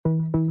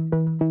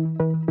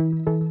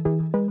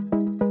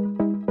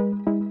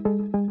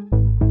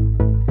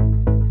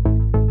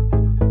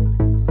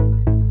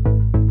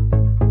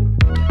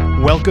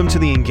Welcome to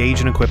the Engage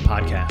and Equip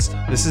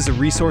podcast. This is a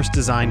resource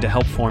designed to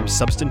help form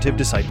substantive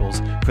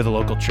disciples for the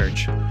local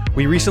church.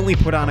 We recently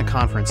put on a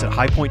conference at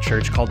High Point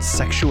Church called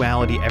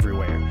Sexuality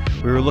Everywhere.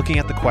 We were looking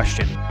at the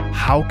question,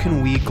 how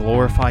can we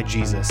glorify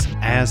Jesus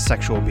as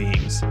sexual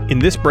beings? In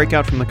this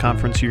breakout from the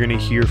conference, you're going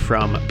to hear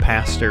from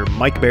Pastor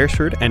Mike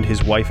Beresford and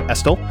his wife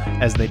Estelle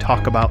as they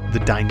talk about the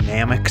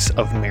dynamics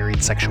of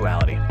married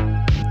sexuality.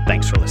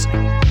 Thanks for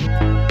listening.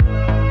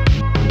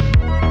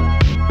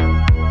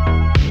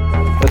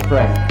 Let's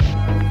pray.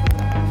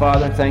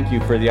 Father, thank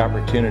you for the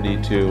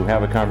opportunity to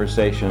have a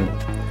conversation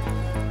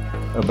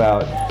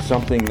about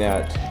something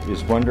that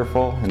is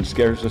wonderful and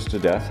scares us to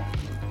death,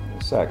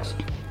 sex.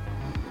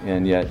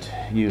 And yet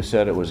you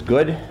said it was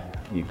good,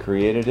 you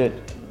created it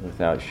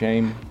without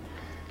shame,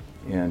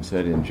 and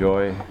said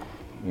enjoy,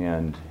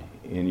 and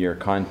in your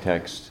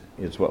context,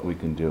 it's what we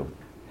can do.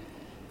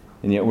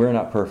 And yet we're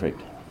not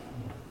perfect,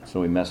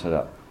 so we mess it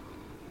up.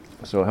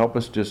 So help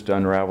us just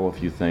unravel a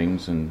few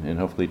things and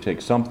hopefully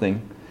take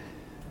something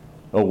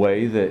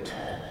away that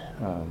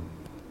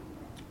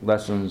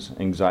lessens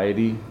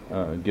anxiety,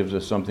 gives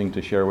us something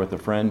to share with a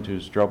friend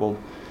who's troubled,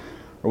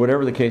 or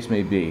whatever the case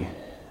may be.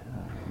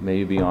 May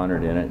you be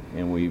honored in it,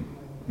 and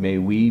may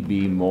we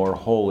be more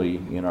holy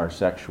in our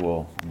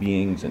sexual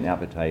beings and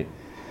appetite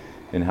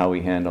and how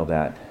we handle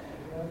that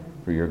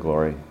for your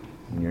glory.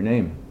 In your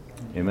name,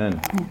 amen.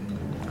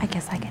 I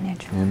guess I can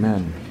introduce.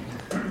 Amen.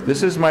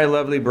 This is my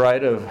lovely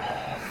bride of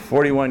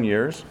 41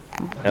 years,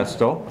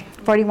 Estelle.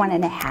 41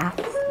 and a half.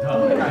 I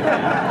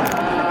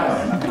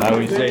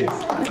always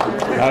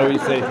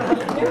say,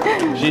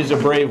 she's a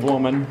brave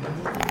woman.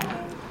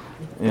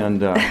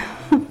 And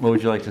what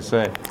would you like to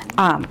say?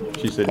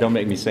 She said, don't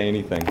make me say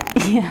anything.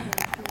 Yeah.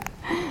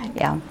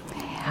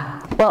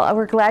 Well,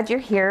 we're glad you're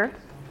here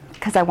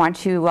because I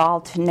want you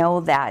all to know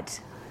that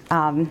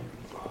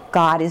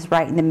God is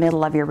right in the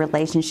middle of your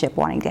relationship,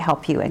 wanting to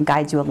help you and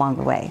guide you along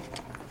the way.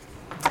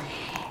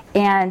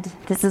 And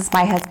this is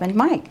my husband,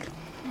 Mike.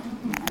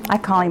 I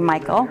call him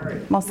Michael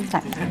most of the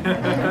time.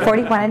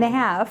 41 and a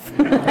half.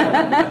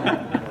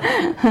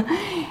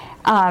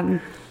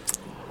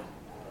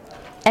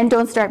 And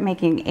don't start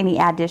making any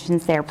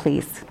additions there,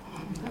 please.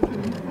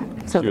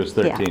 So, she was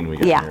 13 we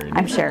got married. Yeah,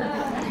 I'm sure.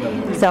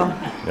 So,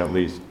 at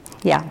least.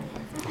 Yeah.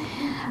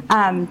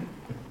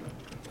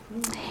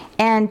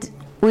 And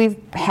we've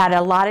had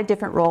a lot of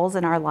different roles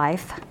in our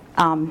life.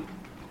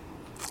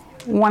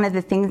 One of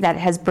the things that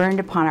has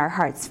burned upon our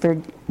hearts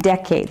for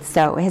decades,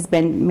 so has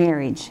been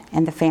marriage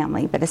and the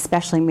family, but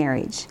especially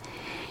marriage.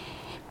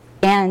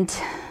 And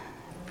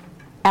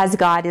as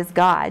God is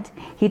God,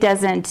 He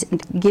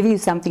doesn't give you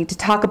something to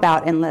talk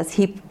about unless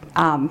He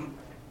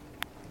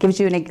gives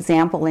you an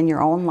example in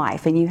your own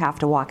life, and you have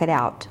to walk it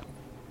out.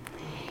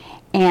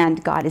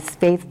 And God is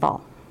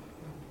faithful.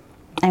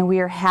 And we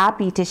are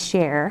happy to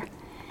share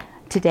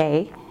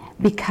today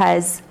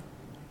because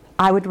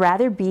I would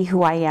rather be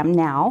who I am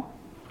now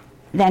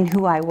than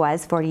who I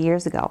was 40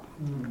 years ago.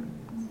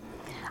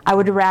 I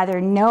would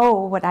rather know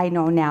what I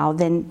know now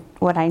than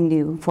what I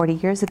knew 40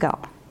 years ago.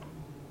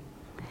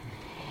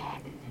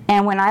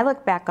 And when I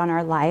look back on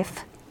our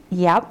life,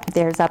 yep,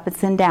 there's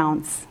ups and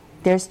downs.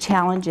 There's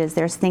challenges.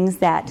 There's things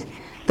that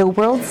the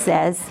world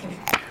says,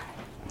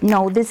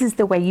 no, this is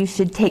the way you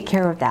should take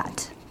care of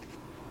that.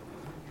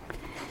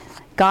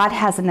 God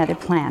has another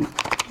plan.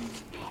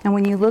 And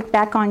when you look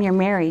back on your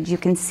marriage, you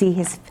can see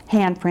His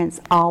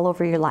handprints all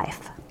over your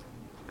life.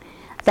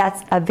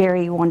 That's a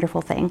very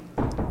wonderful thing.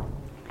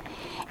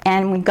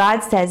 And when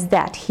God says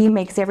that He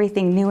makes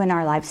everything new in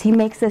our lives, He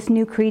makes us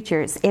new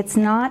creatures. It's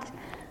not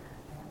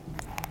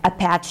a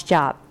patch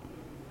job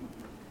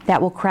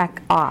that will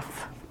crack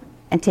off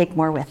and take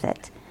more with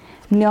it.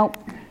 Nope.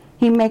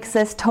 He makes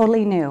us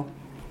totally new.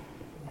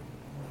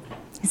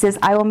 He says,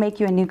 I will make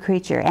you a new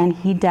creature, and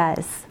He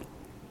does.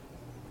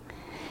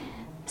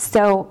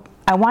 So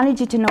I wanted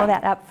you to know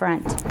that up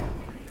front.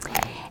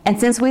 And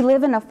since we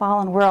live in a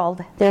fallen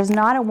world, there's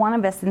not a one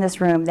of us in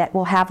this room that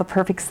will have a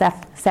perfect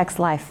sex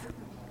life.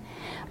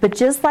 But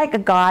just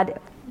like God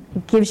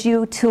gives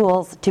you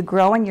tools to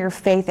grow in your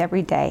faith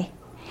every day,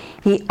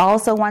 He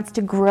also wants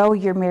to grow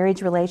your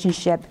marriage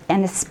relationship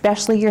and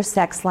especially your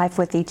sex life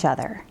with each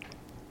other.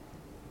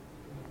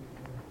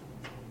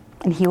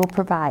 And He will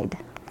provide.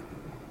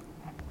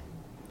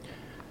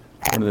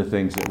 One of the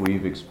things that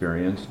we've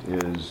experienced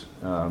is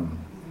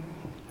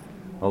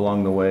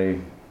along the way,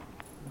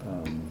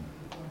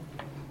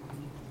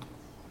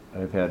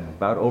 I've had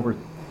about over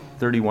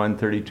 31,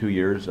 32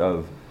 years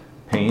of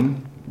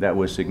pain that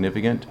was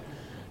significant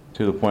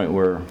to the point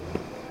where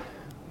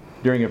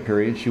during a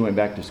period she went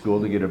back to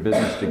school to get a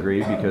business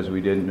degree because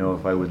we didn't know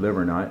if I would live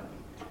or not.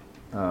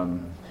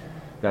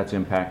 That's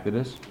impacted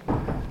us.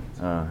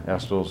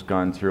 Estelle's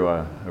gone through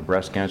a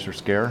breast cancer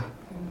scare,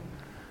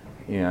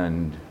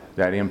 and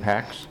that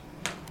impacts.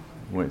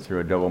 Went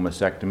through a double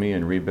mastectomy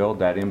and rebuild,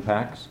 that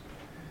impacts.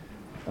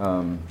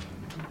 A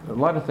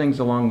lot of things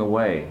along the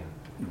way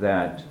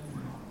that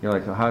you're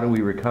like, how do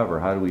we recover?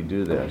 How do we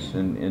do this?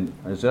 And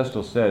as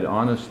Estelle said,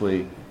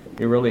 honestly,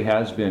 it really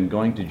has been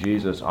going to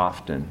Jesus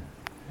often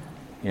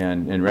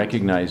and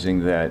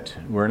recognizing that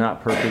we're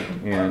not perfect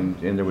and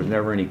there was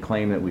never any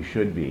claim that we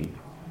should be,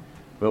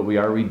 but we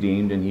are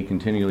redeemed and He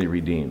continually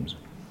redeems.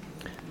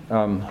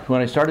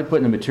 When I started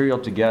putting the material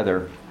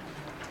together,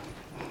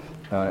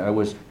 I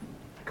was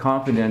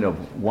confident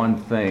of one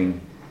thing,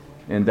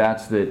 and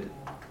that's that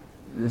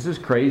this is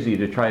crazy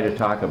to try to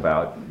talk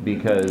about,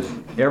 because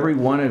every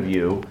one of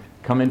you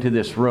come into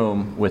this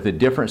room with a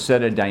different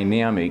set of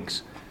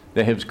dynamics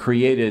that has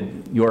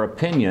created your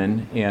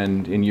opinion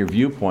and in your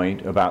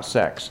viewpoint about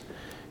sex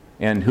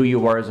and who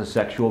you are as a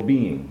sexual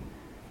being,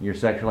 your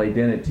sexual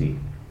identity.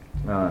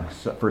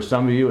 So for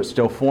some of you, it's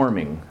still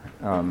forming.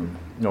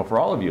 For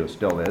all of you, it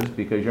still is,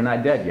 because you're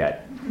not dead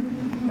yet.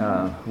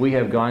 We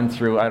have gone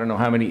through, I don't know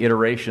how many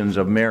iterations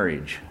of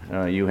marriage.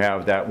 You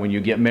have that when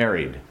you get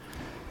married.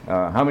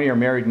 How many are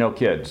married, no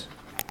kids?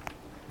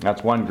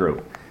 That's one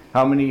group.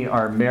 How many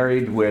are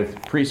married with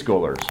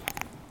preschoolers?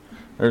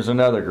 There's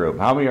another group.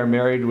 How many are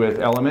married with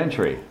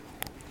elementary?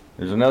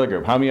 There's another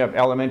group. How many have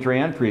elementary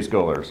and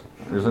preschoolers?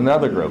 There's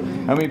another group.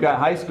 How many have got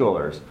high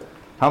schoolers?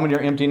 How many are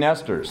empty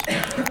nesters?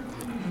 How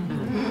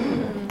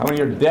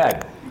many are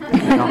dead?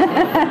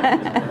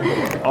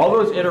 All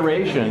those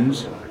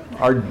iterations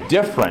are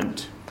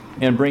different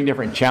and bring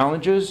different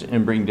challenges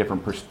and bring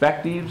different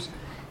perspectives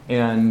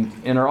and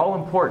are all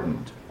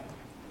important.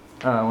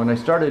 When I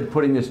started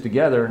putting this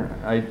together,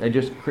 I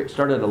just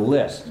started a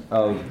list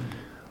of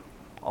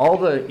all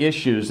the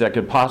issues that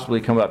could possibly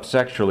come up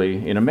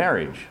sexually in a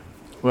marriage.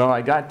 Well,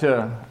 I got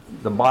to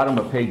the bottom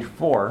of page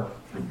 4.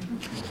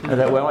 I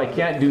thought, well, I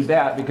can't do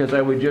that because I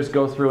would just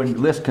go through and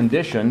list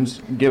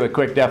conditions, give a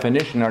quick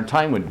definition, our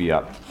time would be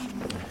up.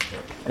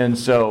 And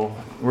so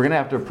we're going to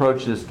have to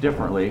approach this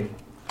differently.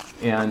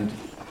 And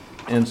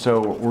so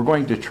we're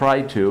going to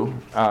try to,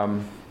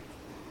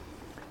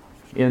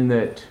 in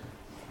that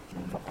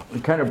we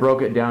kind of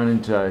broke it down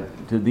into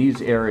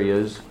these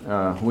areas.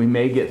 We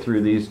may get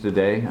through these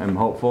today, I'm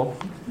hopeful.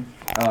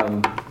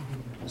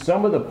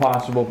 Some of the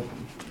possible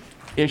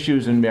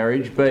issues in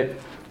marriage, but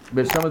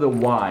some of the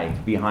why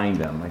behind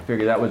them. I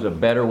figured that was a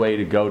better way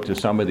to go to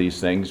some of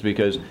these things,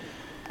 because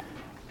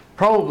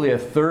probably a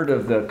third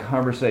of the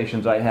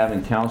conversations I have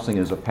in counseling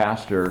as a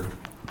pastor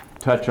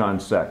touch on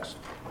sex.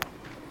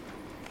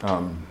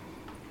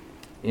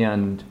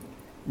 And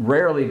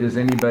rarely does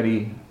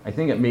anybody, I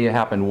think it may have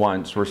happened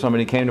once, where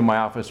somebody came to my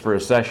office for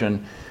a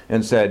session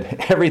and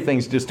said,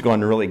 everything's just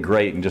going really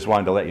great and just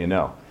wanted to let you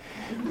know.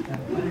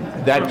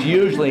 That's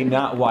usually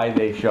not why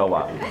they show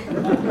up.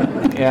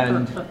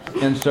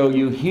 And so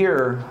you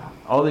hear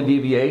all the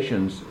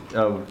deviations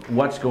of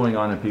what's going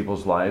on in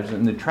people's lives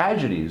and the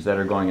tragedies that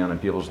are going on in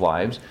people's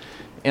lives.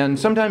 And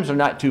sometimes they're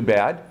not too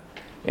bad.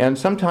 And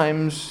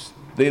sometimes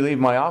they leave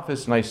my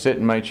office and I sit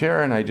in my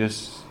chair and I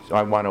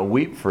want to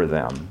weep for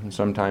them. And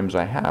sometimes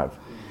I have.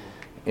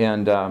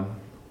 And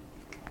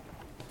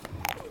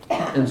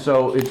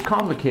so it's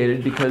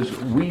complicated because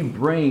we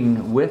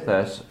bring with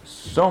us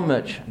so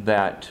much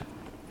that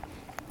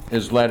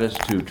has led us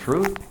to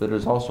truth, that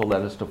has also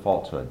led us to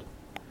falsehood.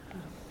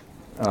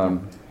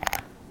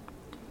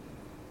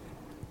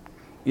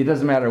 It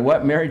doesn't matter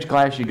what marriage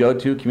class you go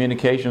to,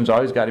 communication's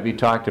always got to be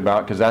talked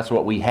about, because that's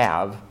what we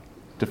have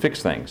to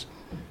fix things.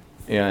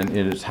 And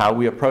it is how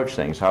we approach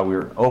things, how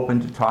we're open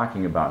to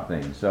talking about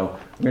things. So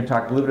we're going to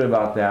talk a little bit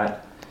about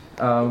that.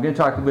 We're going to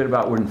talk a bit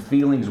about when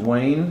feelings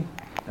wane,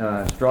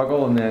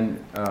 struggle, and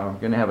then we're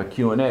going to have a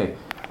Q&A.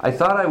 I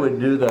thought I would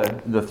do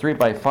the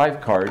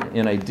 3x5 card,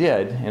 and I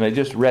did, and I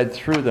just read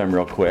through them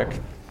real quick.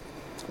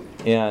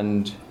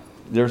 And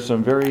there's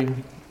some very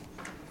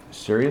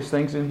serious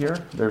things in here.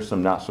 There's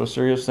some not so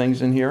serious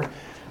things in here.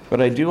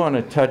 But I do want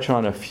to touch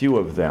on a few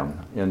of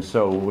them. And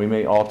so we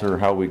may alter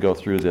how we go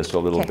through this a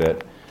little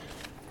bit,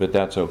 but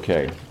that's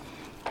okay.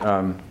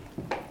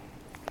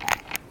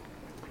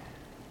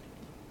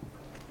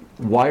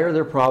 Why are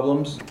there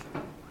problems?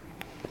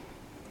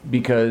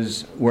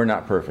 Because we're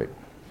not perfect.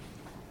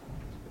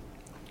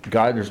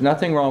 There's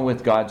nothing wrong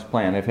with God's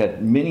plan. I've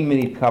had many,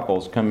 many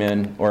couples come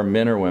in, or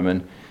men or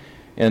women,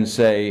 and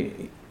say,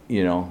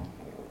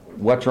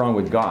 what's wrong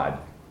with God?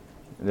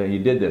 That He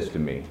did this to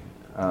me.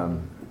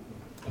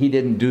 He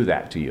didn't do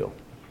that to you.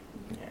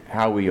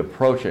 How we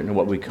approach it and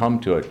what we come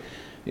to it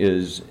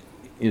is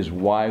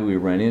why we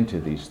run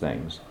into these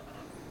things.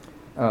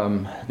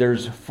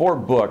 There's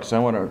 5 books I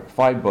want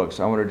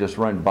to just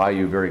run by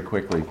you very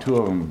quickly, 2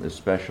 of them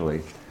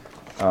especially.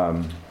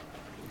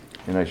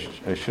 And I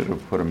should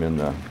have put them in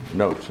the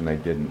notes, and I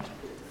didn't.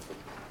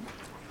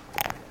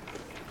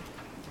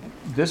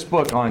 This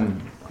book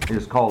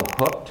is called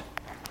Hooked,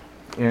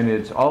 and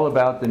it's all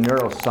about the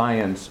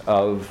neuroscience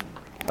of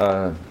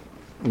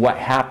what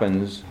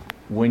happens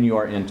when you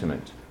are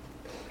intimate,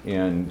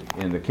 and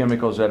the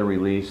chemicals that are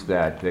released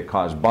that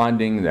cause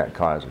bonding, that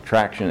cause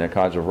attraction, that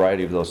cause a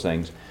variety of those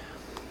things.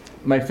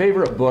 My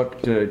favorite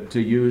book to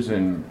use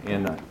in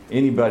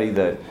anybody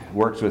that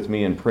works with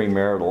me in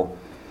premarital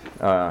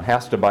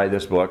has to buy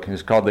this book.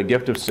 It's called The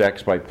Gift of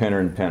Sex by Penner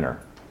and Penner.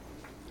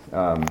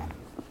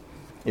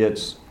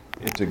 It's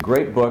a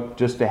great book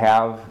just to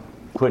have,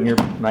 put in your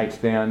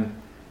nightstand.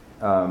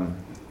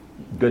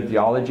 good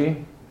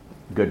theology,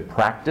 good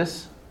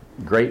practice,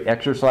 great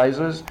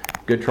exercises,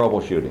 good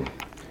troubleshooting.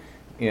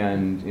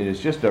 And it is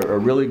just a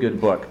really good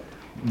book.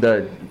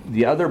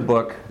 The other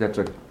book that's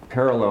a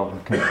parallel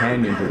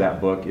companion to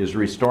that book is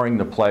Restoring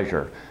the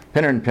Pleasure.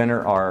 Penner and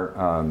Penner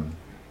are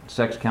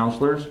sex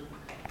counselors,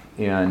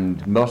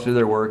 and most of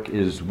their work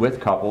is with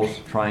couples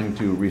trying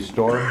to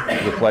restore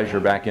the pleasure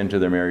back into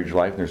their marriage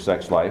life, their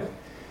sex life.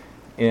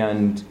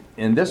 And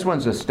this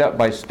one's a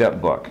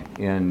step-by-step book,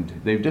 and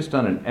they've just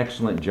done an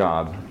excellent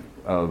job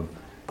of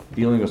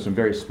dealing with some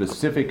very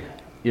specific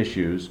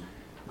issues.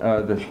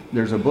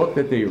 There's a book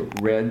that they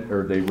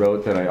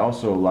wrote that I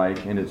also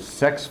like, and it's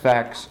Sex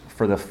Facts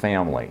for the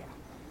Family.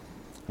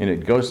 And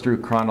it goes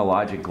through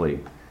chronologically,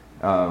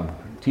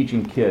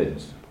 teaching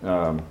kids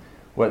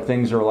what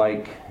things are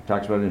like. It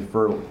talks about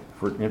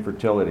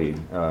infertility,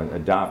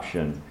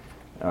 adoption,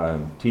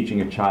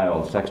 teaching a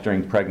child, sex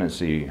during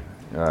pregnancy,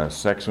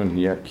 sex when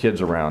you have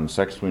kids around,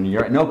 sex when you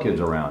have no kids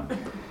around.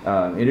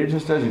 And it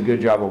just does a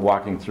good job of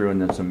walking through,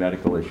 and then some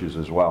medical issues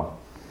as well.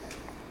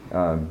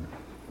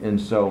 And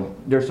so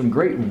there's some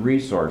great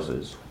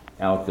resources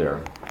out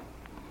there.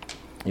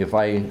 If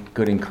I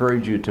could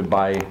encourage you to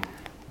buy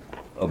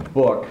a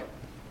book,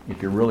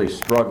 if you're really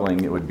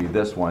struggling, it would be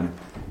this one.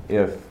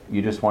 If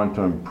you just want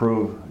to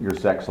improve your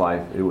sex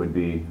life, it would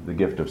be The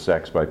Gift of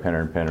Sex by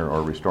Penner and Penner,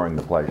 or Restoring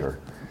the Pleasure.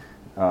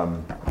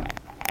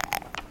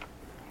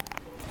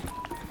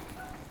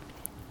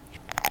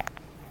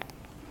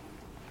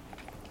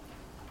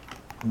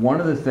 One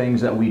of the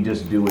things that we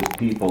just do as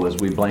people is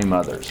we blame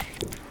others.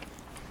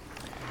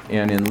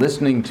 And in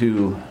listening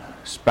to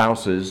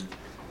spouses,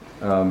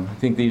 I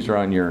think these are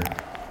on your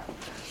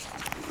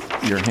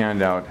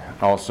handout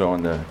also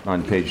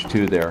on page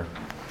 2 there.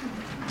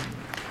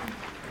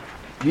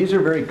 These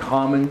are very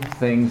common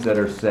things that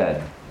are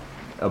said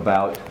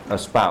about a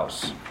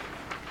spouse.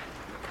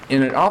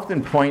 And it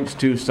often points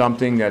to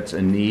something that's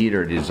a need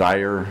or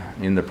desire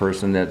in the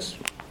person that's,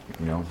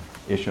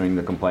 issuing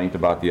the complaint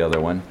about the other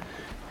one.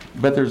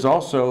 But there's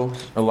also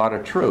a lot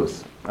of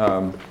truth.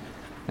 I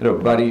had a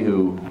buddy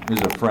who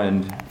is a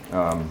friend,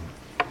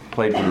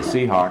 played for the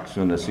Seahawks,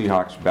 when the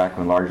Seahawks, back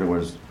when Largent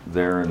was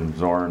there, and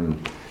Zorn,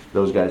 and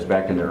those guys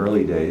back in the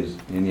early days,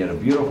 and he had a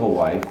beautiful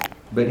wife,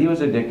 but he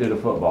was addicted to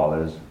football,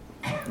 as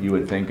you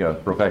would think a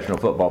professional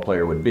football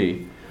player would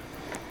be.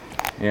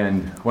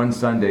 And one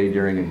Sunday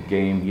during a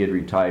game, he had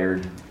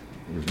retired.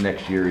 It was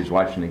next year, he's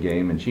watching the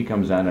game, and she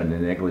comes out in a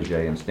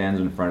negligee and stands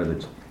in front of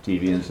the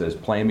TV and says,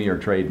 "Play me or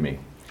trade me."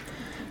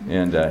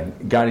 And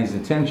got his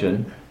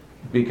attention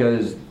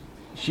because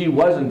she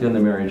wasn't in the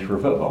marriage for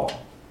football.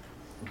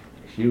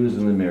 She was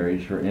in the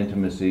marriage for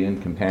intimacy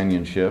and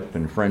companionship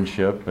and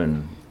friendship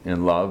and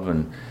love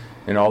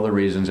and all the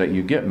reasons that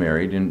you get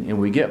married. And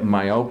we get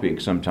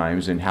myopic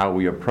sometimes in how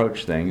we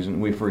approach things,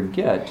 and we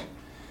forget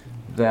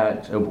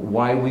that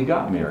why we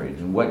got married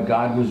and what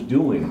God was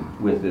doing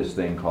with this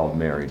thing called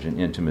marriage and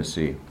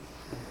intimacy.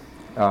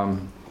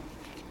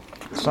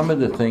 Some of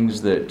the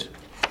things that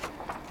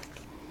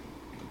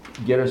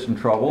get us in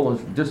trouble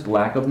is just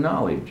lack of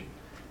knowledge.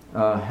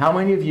 How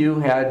many of you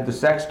had the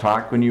sex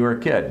talk when you were a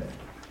kid?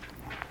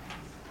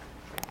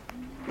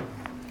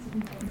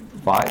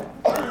 5?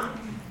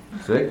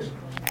 6?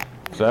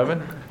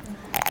 7?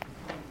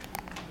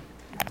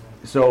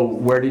 So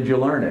where did you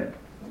learn it?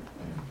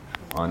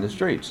 On the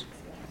streets.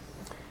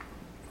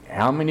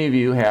 How many of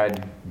you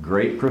had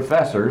great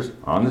professors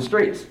on the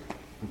streets?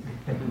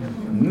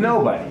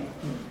 Nobody.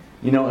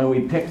 And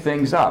we pick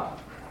things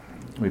up.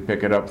 We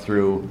pick it up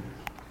through,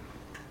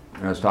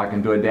 I was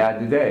talking to a dad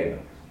today,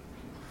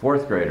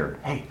 4th grader.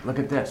 "Hey, look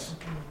at this."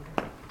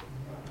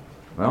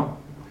 Well,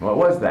 what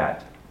was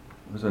that?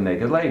 It was a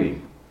naked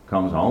lady.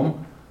 Comes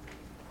home,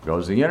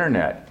 goes to the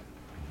internet.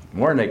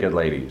 More naked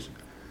ladies.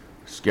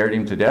 Scared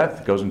him to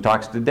death, goes and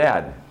talks to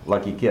dad.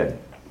 Lucky kid.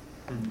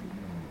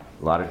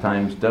 A lot of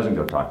times doesn't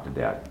go talk to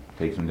dad.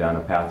 Takes him down a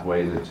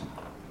pathway that's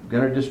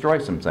going to destroy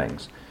some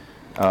things.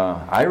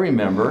 I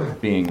remember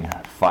being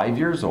 5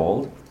 years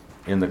old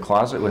in the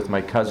closet with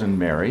my cousin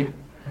Mary.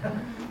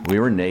 We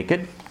were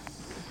naked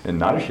and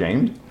not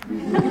ashamed.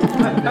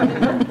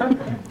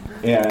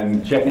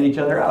 And checking each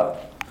other out.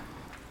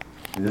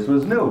 This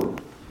was new.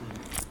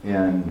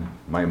 And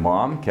my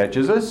mom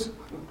catches us.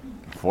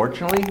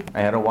 Fortunately, I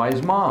had a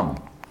wise mom.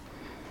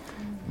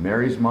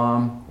 Mary's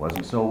mom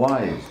wasn't so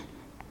wise.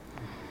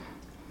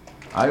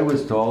 I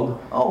was told,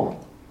 "Oh,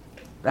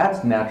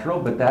 that's natural,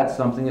 but that's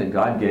something that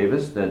God gave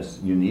us that's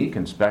unique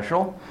and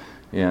special."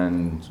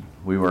 And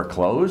we wear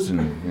clothes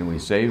and we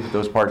save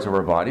those parts of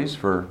our bodies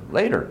for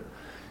later.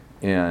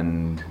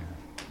 And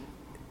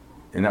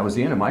that was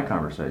the end of my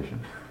conversation.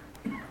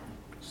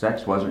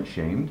 Sex wasn't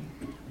shamed.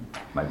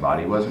 My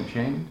body wasn't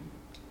shamed.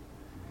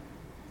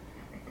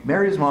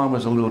 Mary's mom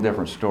was a little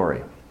different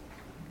story.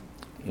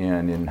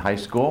 And in high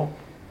school,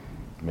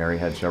 Mary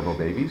had several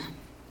babies,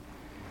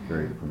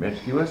 very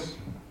promiscuous,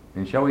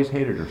 and she always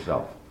hated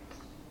herself.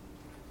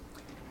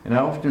 And I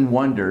often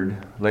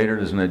wondered, later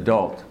as an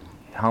adult,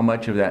 how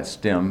much of that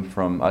stemmed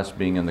from us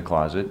being in the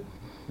closet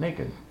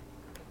naked.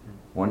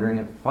 Wondering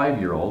if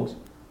 5-year-olds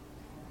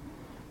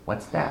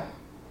What's that?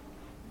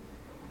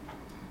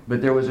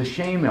 But there was a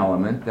shame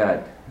element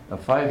that a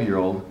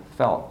 5-year-old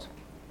felt.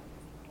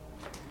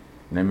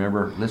 And I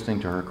remember listening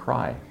to her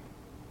cry.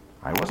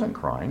 I wasn't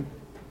crying.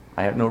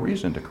 I had no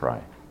reason to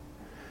cry.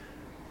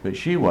 But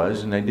she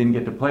was, and I didn't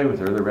get to play with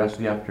her the rest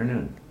of the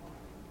afternoon.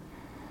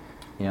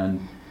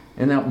 And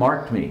that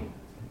marked me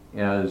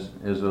as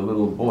a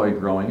little boy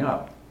growing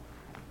up.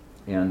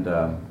 And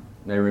I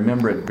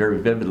remember it very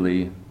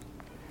vividly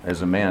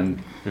as a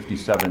man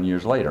 57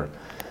 years later.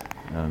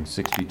 I'm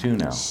 62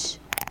 now.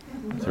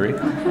 3?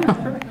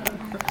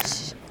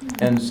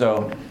 And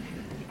so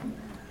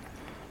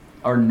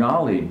our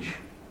knowledge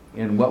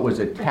and what was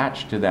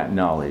attached to that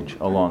knowledge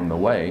along the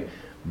way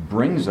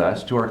brings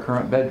us to our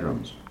current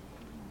bedrooms,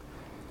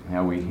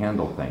 how we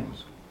handle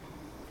things.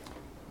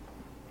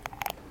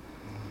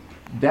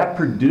 That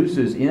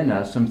produces in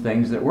us some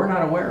things that we're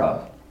not aware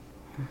of.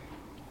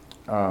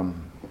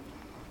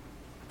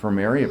 For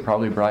Mary, it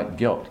probably brought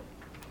guilt.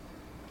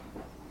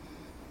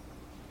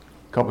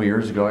 A couple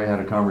years ago, I had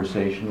a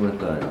conversation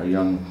with a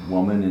young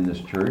woman in this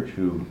church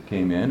who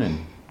came in,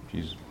 and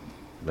she's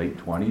late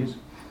 20s.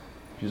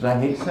 She says, I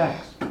hate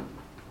sex.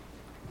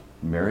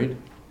 Married?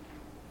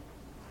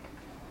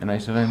 And I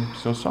said, I'm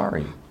so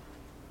sorry.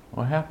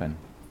 What happened?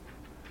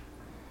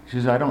 She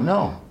says, I don't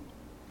know.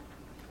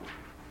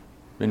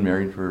 Been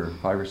married for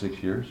 5 or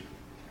 6 years.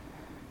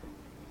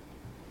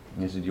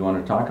 And I said, do you want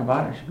to talk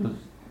about it? She goes,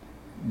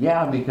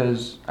 yeah,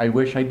 because I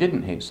wish I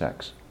didn't hate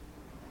sex.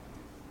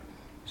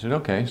 I said,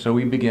 okay. So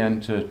we began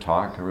to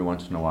talk every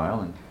once in a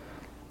while, and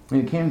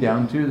it came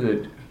down to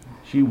that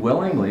she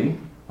willingly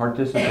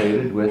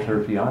participated with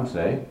her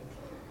fiancé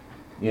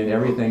in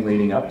everything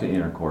leading up to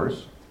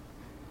intercourse,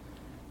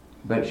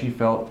 but she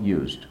felt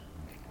used,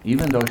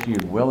 even though she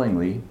had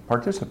willingly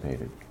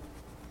participated.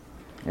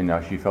 And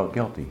now she felt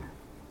guilty.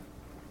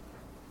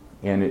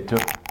 And it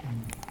took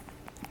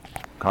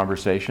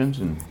conversations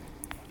and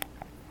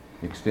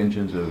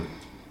extensions of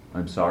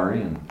I'm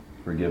sorry and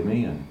forgive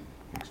me and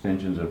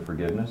extensions of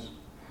forgiveness.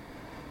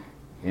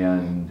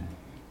 And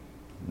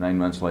 9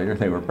 months later,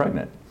 they were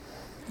pregnant.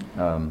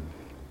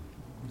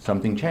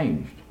 Something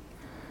changed.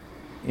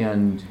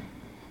 And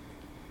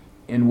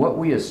what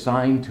we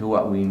assign to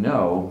what we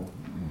know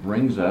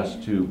brings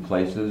us to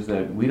places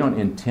that we don't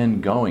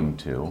intend going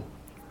to,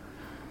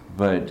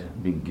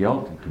 but be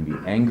guilt, it can be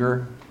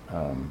anger,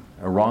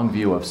 a wrong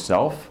view of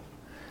self.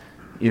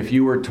 If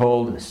you were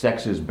told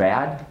sex is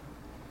bad,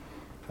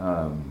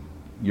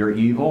 you're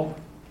evil,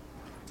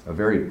 a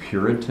very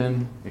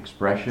Puritan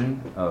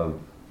expression of,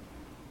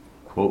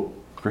 quote,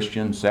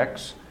 Christian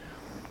sex,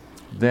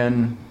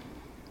 then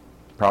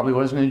probably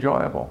wasn't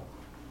enjoyable,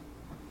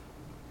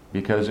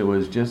 because it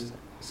was just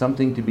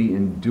something to be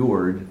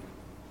endured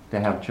to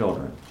have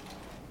children.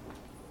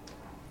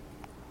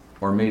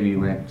 Or maybe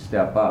next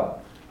step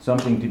up,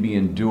 something to be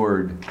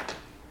endured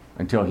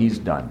until he's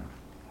done.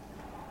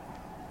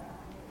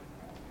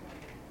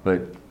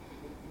 But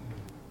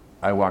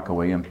I walk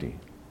away empty.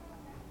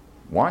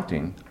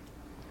 Wanting,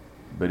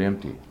 but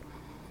empty.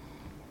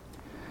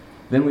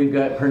 Then we've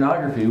got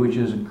pornography, which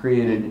has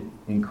created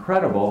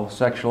incredible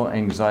sexual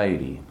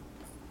anxiety.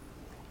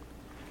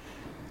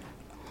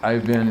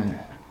 I've been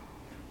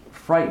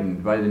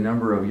frightened by the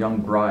number of young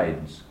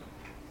brides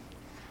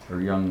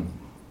or young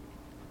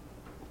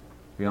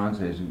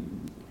fiancés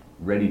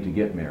ready to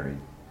get married,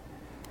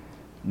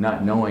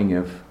 not knowing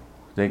if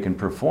they can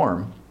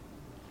perform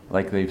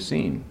like they've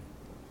seen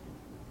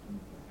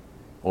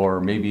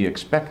or maybe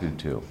expected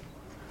to.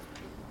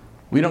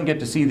 We don't get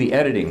to see the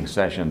editing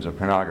sessions of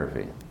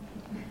pornography.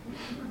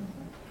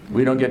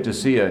 We don't get to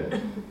see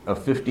a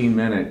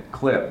 15-minute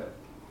clip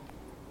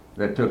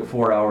that took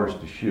 4 hours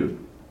to shoot,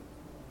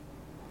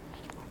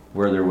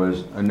 where there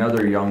was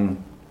another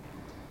young,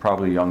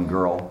 probably young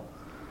girl,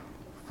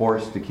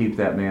 forced to keep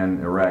that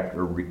man erect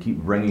or keep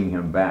bringing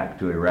him back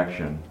to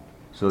erection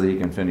so that he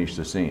can finish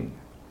the scene.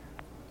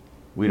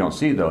 We don't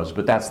see those,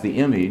 but that's the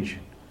image,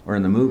 or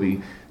in the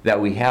movie, that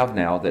we have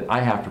now that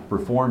I have to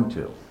perform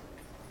to.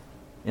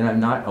 And I'm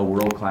not a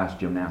world-class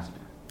gymnast.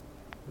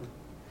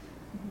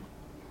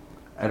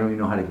 I don't even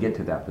know how to get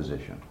to that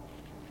position.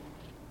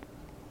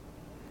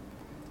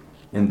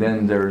 And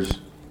then there's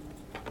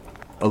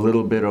a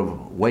little bit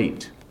of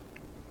weight,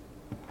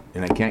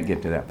 and I can't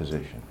get to that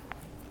position.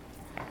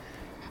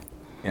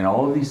 And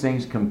all of these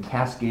things come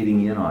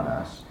cascading in on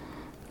us,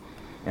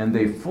 and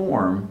they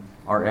form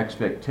our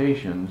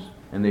expectations,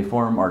 and they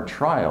form our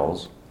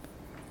trials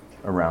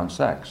around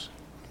sex.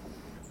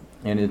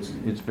 And it's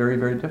very,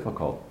 very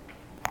difficult.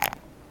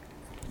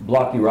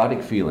 Block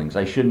erotic feelings.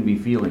 I shouldn't be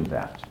feeling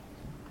that.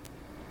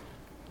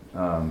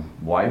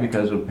 Why?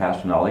 Because of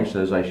past knowledge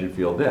says I should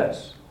feel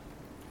this.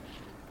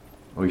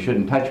 Well, you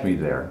shouldn't touch me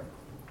there.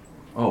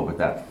 Oh, but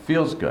that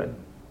feels good.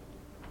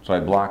 So I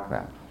block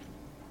that.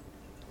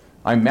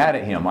 I'm mad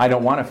at him. I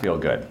don't want to feel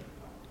good.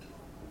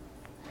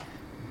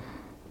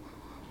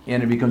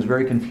 And it becomes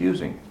very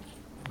confusing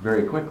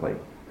very quickly.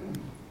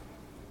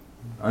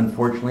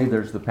 Unfortunately,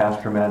 there's the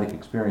past traumatic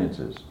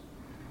experiences.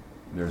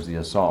 There's the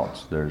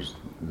assaults. There's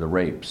the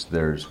rapes.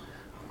 There's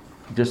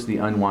just the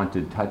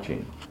unwanted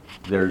touching.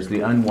 There's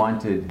the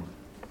unwanted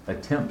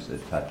attempts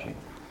at touching.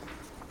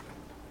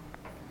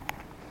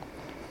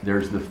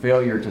 There's the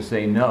failure to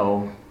say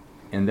no,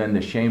 and then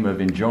the shame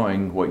of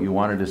enjoying what you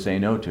wanted to say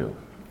no to.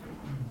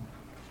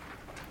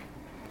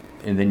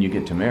 And then you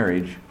get to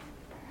marriage.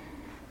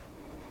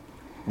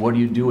 What do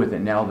you do with it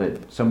now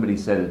that somebody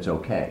said it's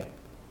okay?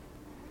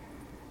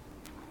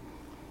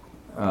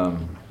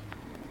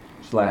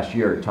 Last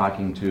year,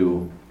 talking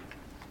to,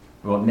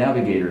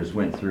 Navigators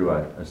went through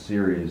a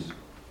series,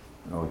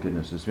 oh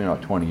goodness, it's been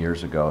about 20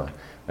 years ago,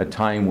 a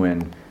time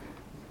when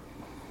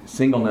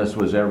singleness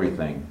was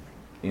everything.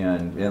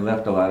 And it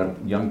left a lot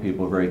of young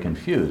people very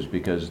confused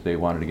because they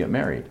wanted to get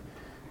married.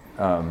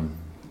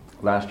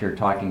 Last year,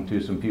 talking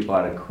to some people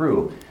out of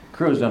Cru.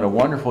 Cru has done a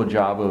wonderful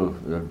job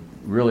of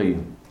really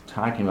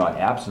talking about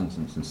absence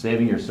and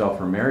saving yourself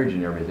for marriage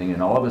and everything.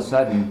 And all of a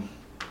sudden,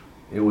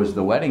 it was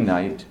the wedding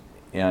night,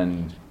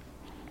 and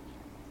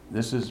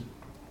this is...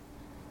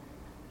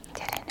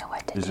 Didn't know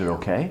what to is do. it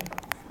okay?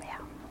 Yeah.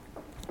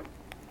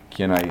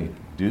 Can I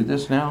do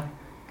this now?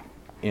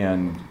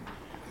 And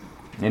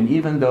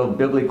even though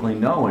biblically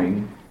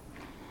knowing,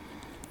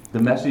 the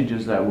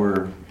messages that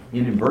were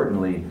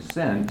inadvertently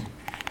sent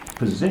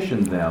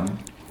positioned them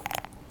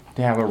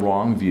to have a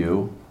wrong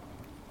view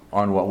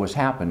on what was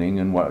happening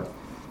and what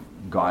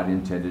God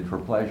intended for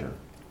pleasure.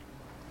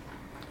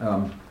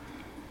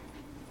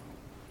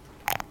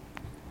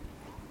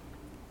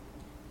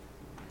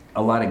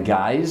 A lot of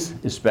guys,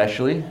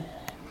 especially,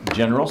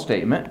 general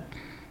statement,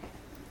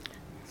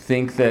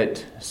 think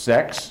that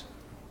sex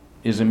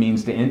is a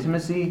means to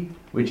intimacy,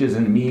 which is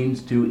a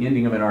means to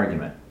ending of an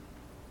argument.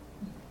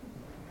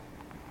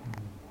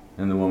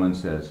 And the woman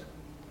says,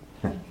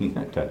 "You're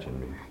not touching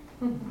me.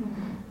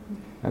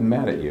 I'm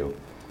mad at you."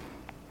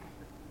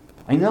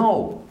 I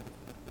know.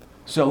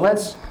 So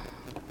let's...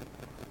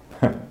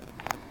 And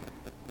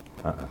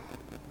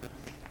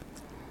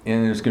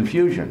there's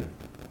confusion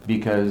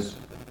because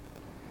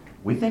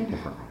we think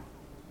differently.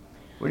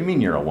 What do you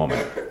mean you're a woman?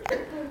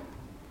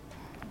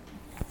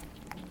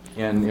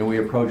 And we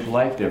approach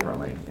life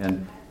differently.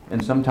 And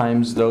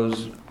sometimes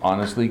those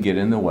honestly get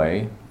in the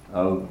way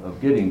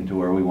of getting to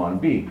where we want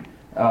to be.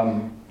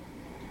 A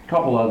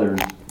couple others,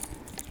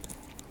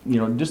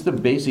 just the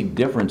basic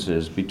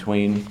differences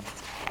between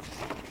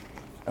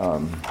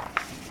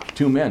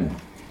two men,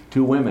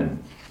 two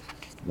women.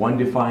 One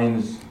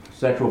defines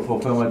sexual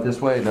fulfillment this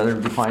way, another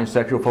defines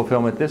sexual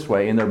fulfillment this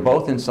way, and they're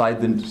both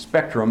inside the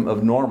spectrum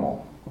of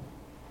normal.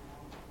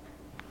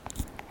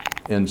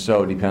 And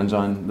so it depends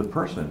on the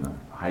person.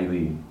 A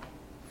highly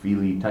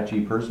feely,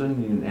 touchy person,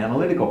 an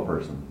analytical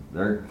person.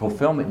 Their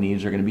fulfillment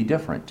needs are going to be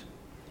different.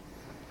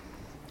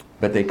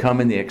 But they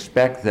come and they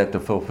expect that the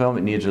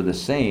fulfillment needs are the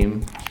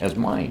same as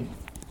mine.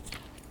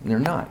 And they're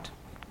not.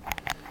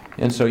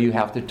 And so you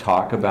have to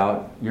talk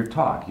about your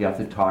talk. You have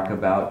to talk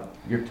about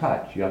your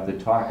touch. You have to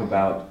talk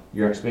about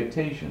your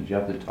expectations. You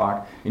have to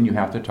talk, and you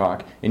have to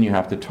talk, and you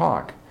have to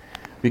talk.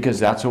 Because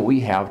that's what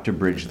we have to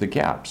bridge the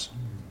gaps.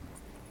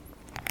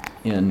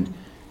 And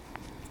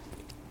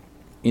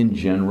in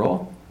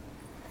general,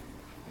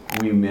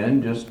 we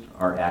men just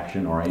are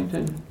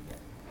action-oriented.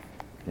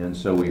 And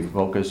so we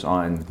focus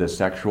on the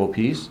sexual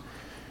piece.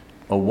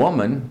 A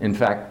woman, in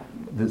fact,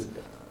 this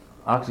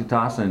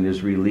oxytocin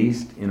is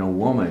released in a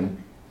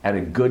woman at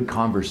a good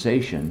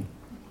conversation,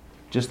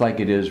 just like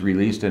it is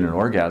released in an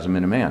orgasm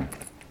in a man.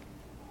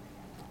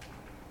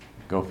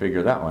 Go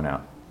figure that one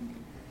out.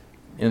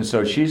 And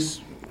so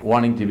she's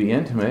wanting to be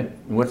intimate.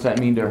 What's that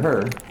mean to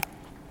her?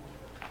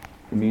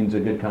 It means a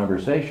good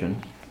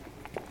conversation.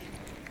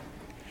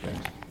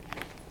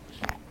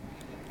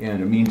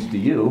 And it means to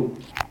you,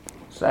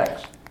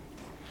 sex.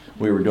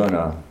 We were doing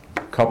a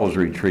couples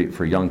retreat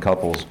for young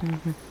couples,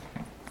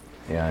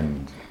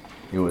 and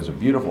it was a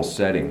beautiful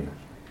setting.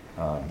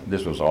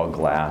 This was all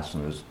glass,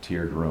 and it was a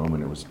tiered room,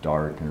 and it was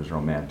dark, and it was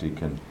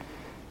romantic.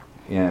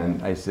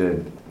 And I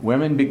said,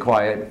 "Women, be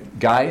quiet.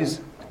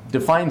 Guys,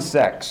 define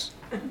sex,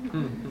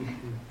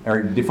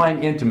 or define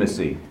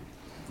intimacy."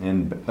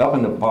 And up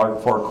in the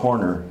far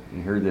corner,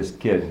 you hear this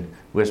kid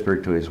whisper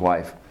to his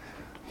wife,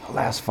 "The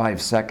last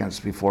 5 seconds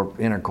before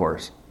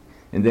intercourse."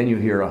 And then you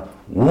hear a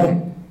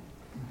whoom.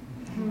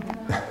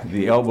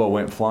 The elbow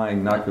went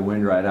flying, knocked the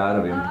wind right out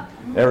of him.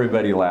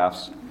 Everybody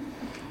laughs.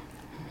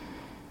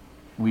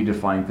 We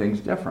define things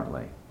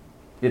differently.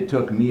 It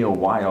took me a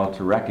while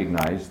to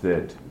recognize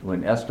that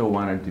when Esther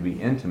wanted to be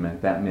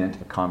intimate, that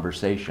meant a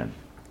conversation.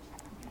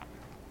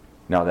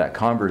 Now, that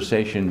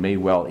conversation may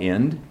well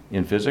end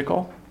in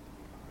physical,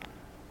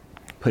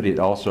 but it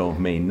also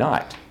may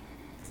not.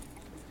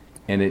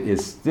 And it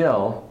is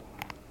still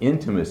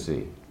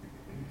intimacy.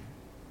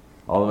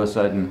 All of a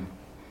sudden,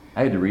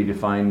 I had to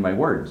redefine my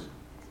words.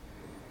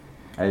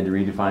 I had to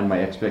redefine my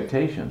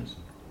expectations.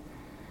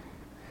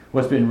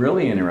 What's been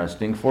really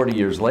interesting, 40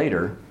 years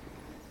later,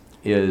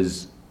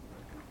 is,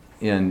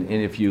 and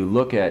if you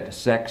look at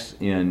sex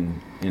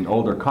in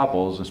older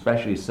couples,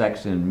 especially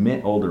sex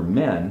in older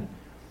men,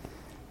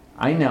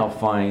 I now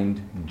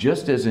find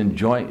just as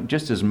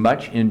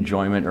much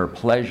enjoyment or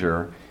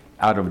pleasure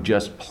out of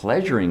just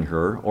pleasuring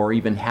her or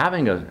even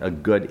having a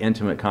good,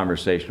 intimate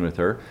conversation with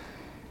her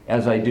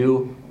as I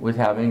do with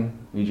having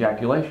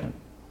ejaculation.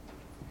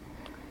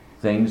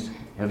 Things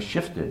have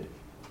shifted.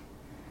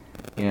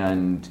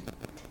 And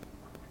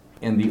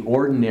the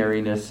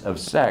ordinariness of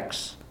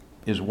sex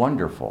is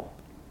wonderful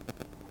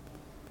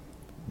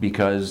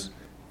because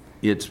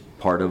it's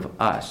part of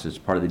us. It's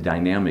part of the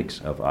dynamics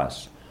of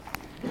us.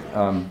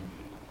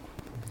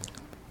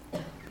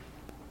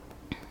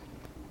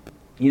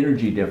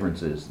 Energy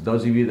differences.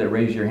 Those of you that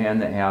raise your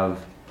hand that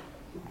have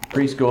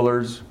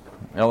preschoolers,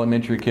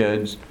 elementary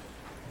kids,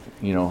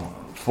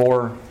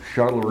 4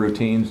 shuttle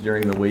routines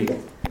during the week,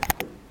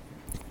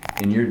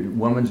 and your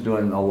woman's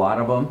doing a lot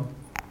of them,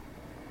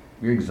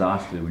 you're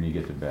exhausted when you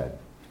get to bed.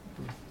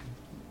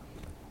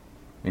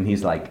 And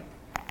he's like,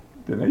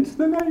 tonight's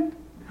the night.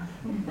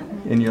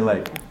 And you're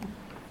like,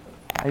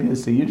 I didn't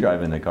see you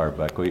driving the car,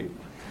 Buckwheat.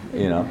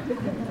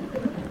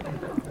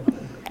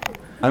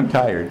 I'm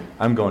tired.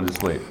 I'm going to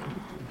sleep.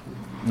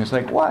 And it's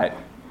like, what?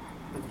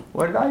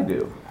 What did I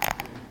do?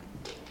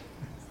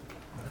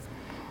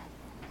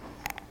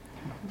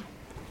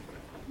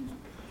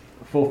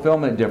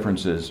 Fulfillment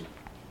differences.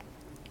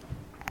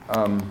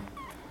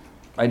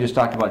 I just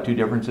talked about 2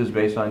 differences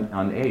based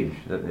on age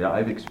that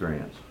I've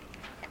experienced.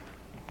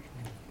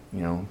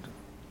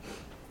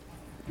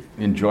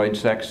 Enjoyed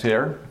sex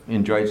here,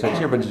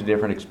 but it's a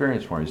different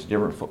experience for me. It's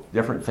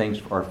different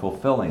things are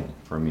fulfilling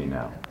for me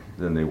now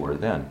than they were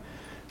then.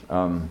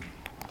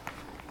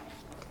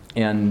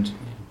 And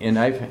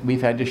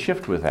we've had to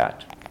shift with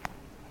that.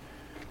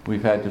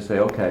 We've had to say,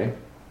 okay,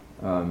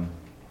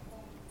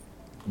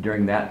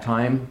 during that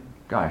time,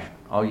 gosh,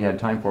 all you had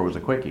time for was a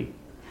quickie.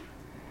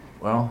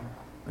 Well,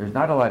 there's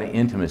not a lot of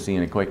intimacy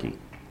in a quickie.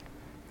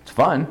 It's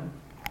fun,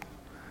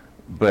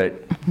 but,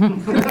 and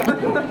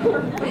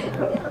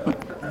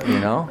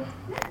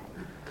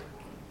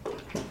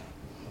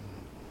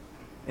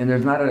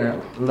there's not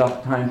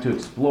enough time to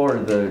explore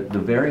the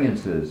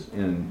variances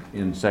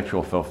in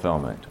sexual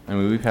fulfillment. I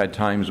mean, we've had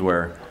times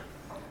where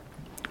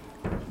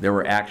there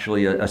were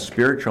actually a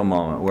spiritual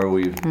moment where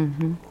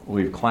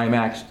we've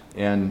climaxed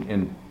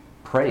and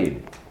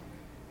prayed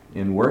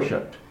and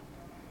worshiped.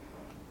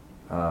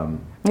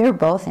 We were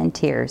both in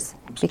tears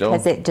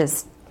because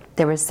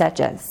there was such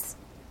a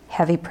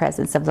heavy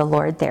presence of the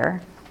Lord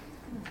there.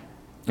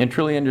 And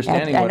truly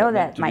understanding I know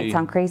that might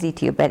sound crazy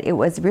to you, but it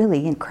was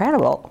really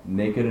incredible.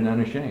 Naked and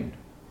unashamed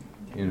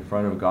in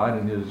front of God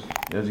and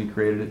as He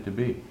created it to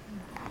be.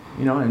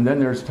 And then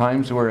there's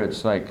times where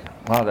it's like,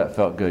 wow, that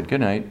felt good.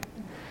 Good night.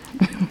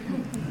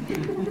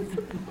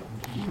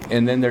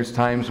 And then there's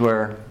times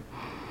where,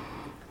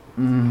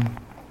 good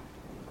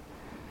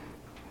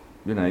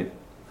night.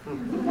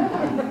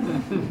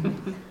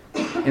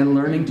 And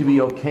learning to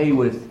be okay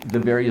with the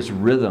various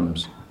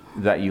rhythms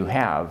that you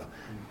have,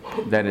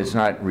 that it's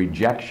not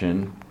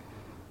rejection,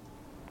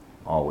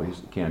 always,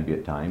 it can be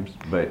at times,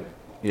 but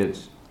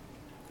it's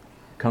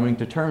coming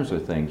to terms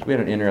with things. We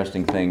had an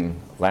interesting thing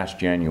last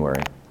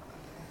January,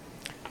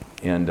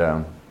 and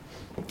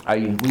we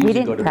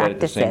usually go to bed at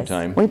the same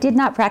time. We did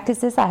not practice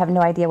this. I have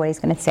no idea what he's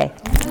going to say.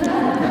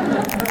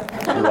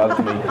 He loves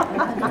me.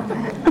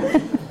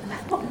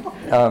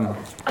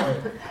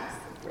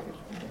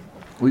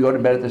 We go to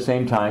bed at the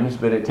same times,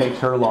 but it takes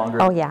her longer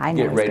to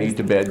get ready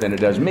to bed than it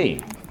does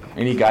me.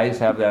 Any guys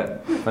have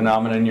that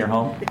phenomenon in your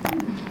home?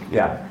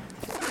 Yeah.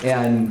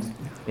 And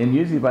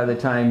usually by the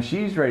time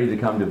she's ready to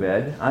come to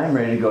bed, I'm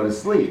ready to go to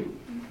sleep.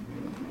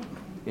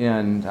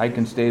 And I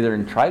can stay there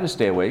and try to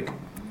stay awake,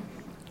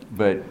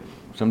 but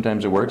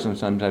sometimes it works and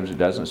sometimes it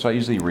doesn't. So I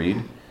usually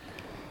read.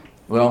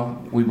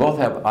 Well, we both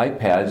have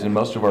iPads, and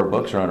most of our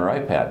books are on our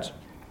iPads.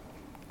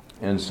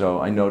 And so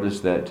I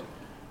noticed that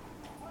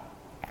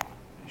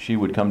she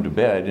would come to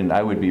bed and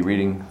I would be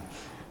reading.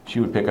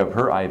 She would pick up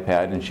her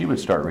iPad and she would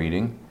start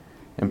reading.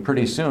 And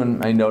pretty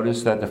soon I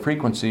noticed that the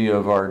frequency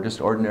of our just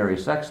ordinary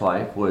sex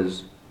life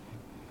was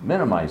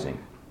minimizing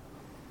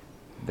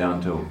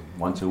down to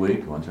once a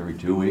week, once every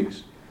 2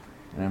 weeks.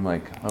 And I'm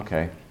like,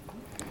 okay,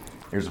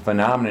 there's a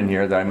phenomenon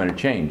here that I'm going to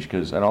change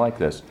because I don't like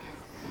this.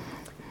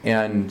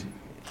 And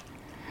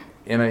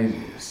I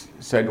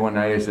said one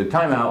night, I said,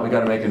 time out, we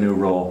got to make a new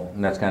rule.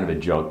 And that's kind of a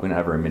joke. We don't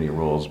have very many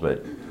rules,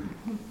 but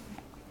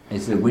I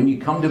said, when you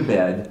come to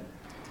bed,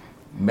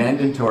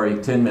 mandatory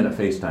 10-minute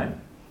FaceTime.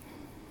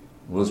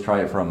 Let's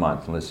try it for a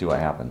month and let's see what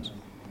happens.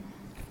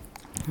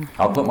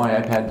 I'll put my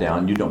iPad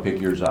down, you don't pick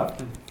yours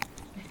up.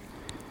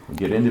 We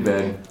get into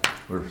bed,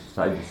 we're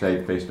side to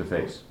side, face to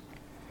face.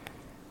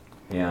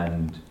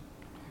 And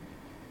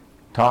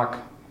talk,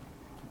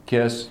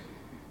 kiss,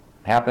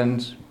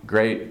 happens,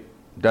 great,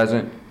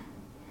 doesn't,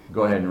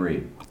 go ahead and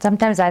read.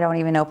 Sometimes I don't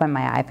even open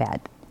my iPad.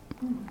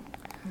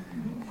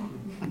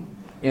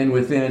 And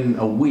within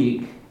a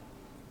week,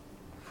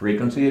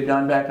 frequency had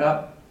gone back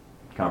up,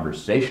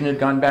 conversation had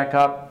gone back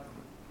up,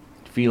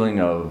 feeling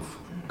of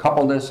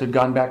coupleness had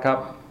gone back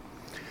up.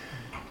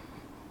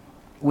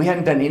 We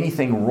hadn't done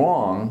anything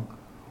wrong,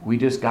 we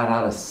just got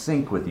out of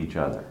sync with each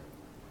other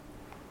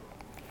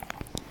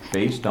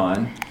based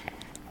on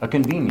a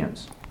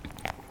convenience.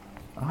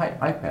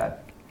 iPad.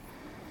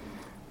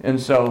 And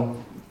so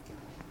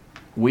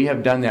we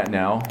have done that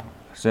now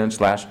since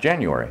last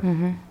January,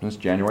 since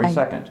January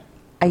 2nd.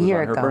 A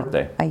year ago. ago. Her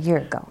birthday. A year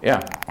ago.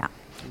 Yeah. Yeah.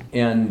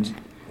 And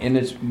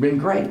it's been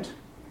great.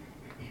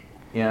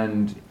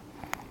 And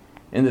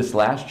in this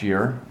last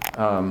year,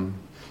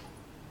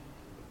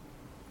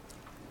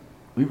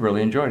 we've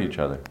really enjoyed each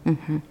other.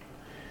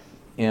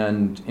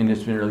 And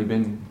it's really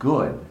been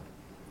good.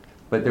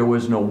 But there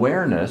was an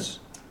awareness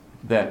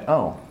that,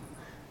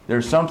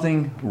 there's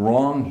something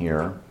wrong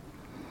here,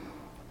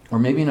 or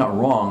maybe not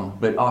wrong,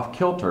 but off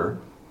kilter,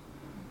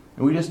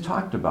 and we just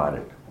talked about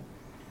it.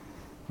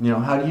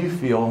 How do you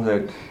feel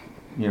that,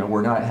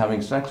 we're not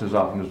having sex as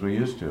often as we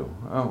used to?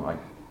 Oh, I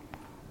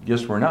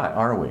guess we're not,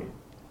 are we?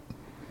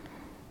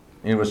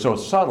 And it was so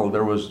subtle,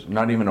 there was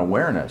not even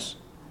awareness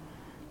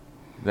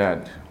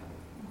that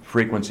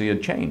frequency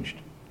had changed.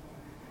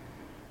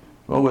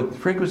 Well, with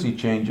frequency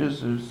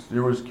changes,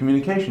 there was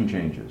communication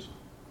changes.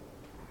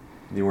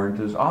 They weren't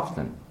as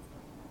often.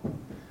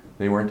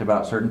 They weren't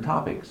about certain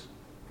topics.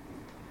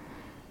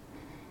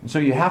 And so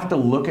you have to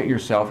look at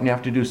yourself and you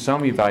have to do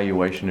some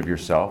evaluation of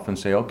yourself and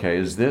say, okay,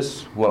 is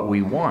this what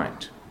we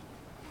want?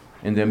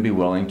 And then be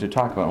willing to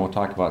talk about it. And we'll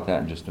talk about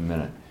that in just a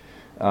minute.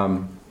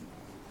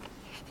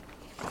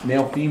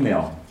 Male,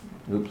 female.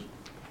 Oops.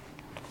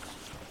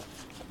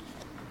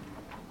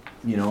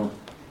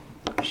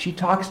 She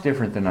talks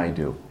different than I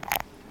do.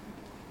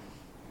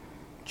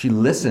 She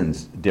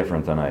listens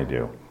different than I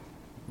do.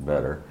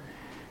 Better.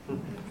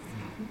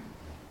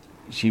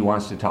 She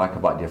wants to talk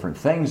about different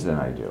things than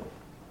I do.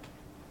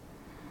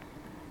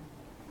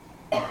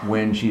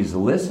 When she's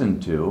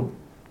listened to,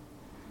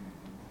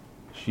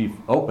 she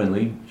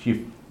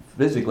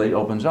physically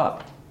opens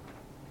up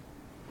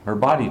her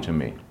body to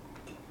me.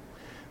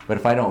 But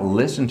if I don't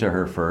listen to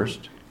her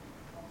first,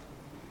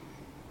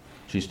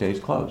 she stays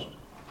closed.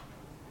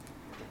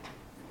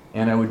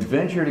 And I would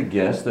venture to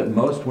guess that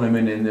most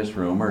women in this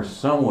room are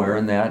somewhere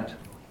in that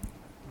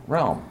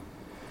realm.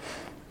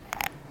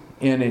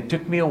 And it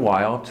took me a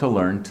while to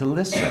learn to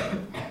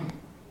listen.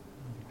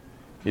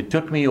 It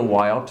took me a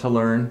while to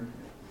learn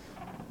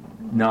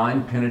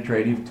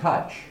non-penetrative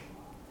touch.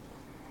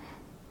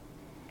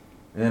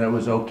 And then it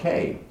was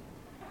okay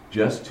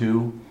just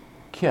to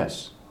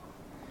kiss,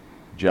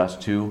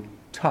 just to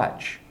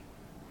touch.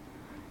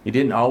 It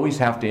didn't always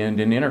have to end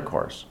in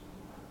intercourse.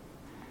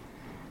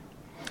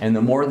 And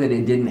the more that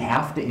it didn't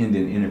have to end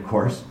in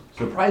intercourse,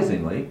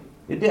 surprisingly,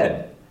 it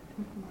did.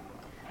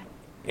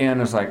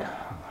 And it's like,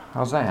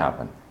 how's that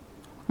happen?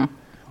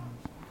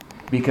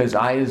 Because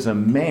I, as a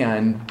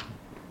man,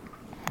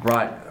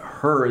 brought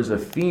her as a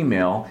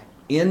female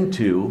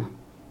into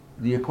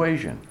the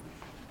equation.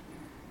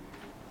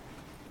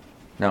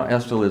 Now,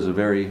 Estelle is a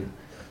very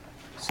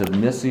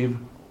submissive,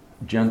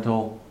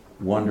 gentle,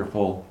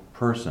 wonderful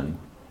person,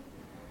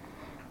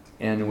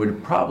 and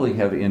would probably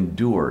have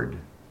endured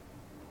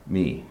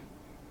me.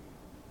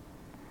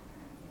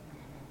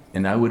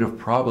 And I would have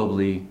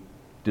probably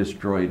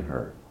destroyed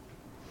her.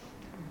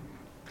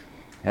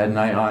 Hadn't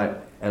I,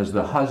 as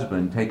the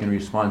husband, taken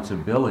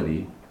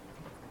responsibility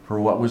for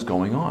what was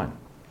going on.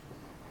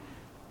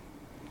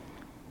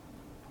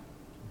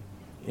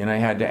 And I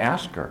had to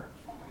ask her,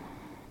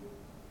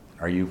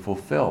 are you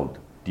fulfilled?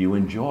 Do you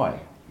enjoy?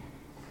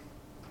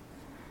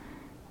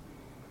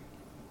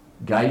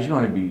 Guys, you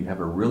want to have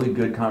a really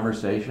good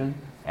conversation?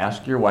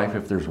 Ask your wife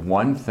if there's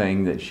one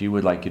thing that she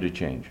would like you to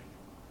change.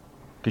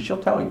 Because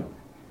she'll tell you.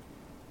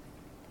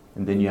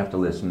 And then you have to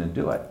listen and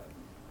do it.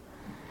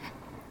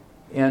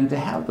 And to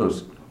have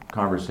those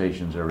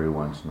conversations every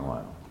once in a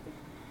while.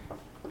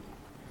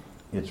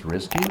 It's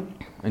risky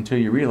until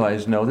you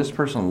realize, no, this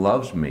person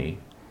loves me,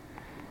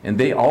 and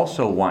they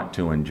also want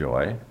to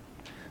enjoy.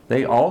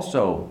 They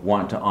also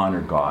want to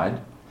honor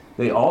God.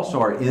 They also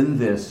are in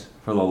this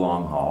for the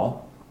long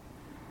haul,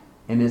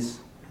 and it's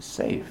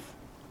safe.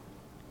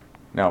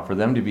 Now, for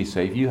them to be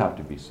safe, you have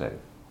to be safe.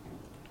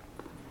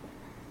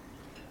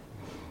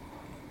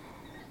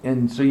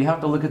 And so you have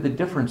to look at the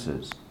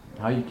differences,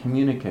 how you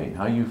communicate,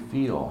 how you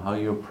feel, how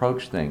you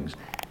approach things,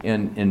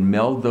 and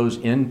meld those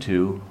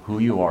into who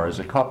you are as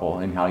a couple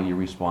and how you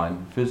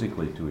respond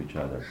physically to each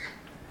other.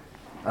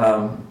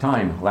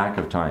 Time, lack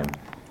of time.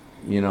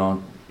 You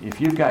know, if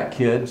you've got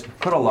kids,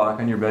 put a lock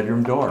on your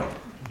bedroom door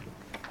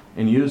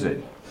and use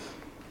it.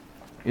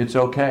 It's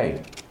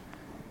okay.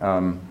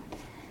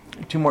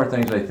 Two more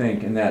things, I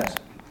think, and that's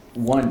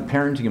one,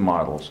 parenting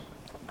models.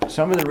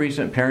 Some of the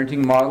recent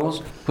parenting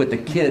models put the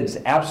kids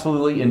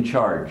absolutely in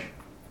charge.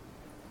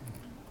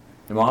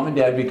 The mom and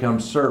dad become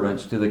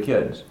servants to the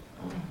kids.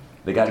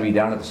 They got to be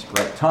down at the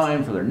right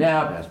time for their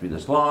nap. It has to be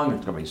this long.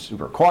 It's going to be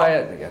super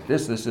quiet. They got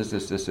this,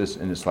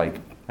 and it's like,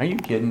 are you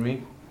kidding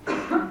me?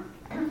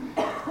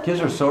 Kids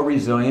are so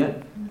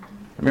resilient.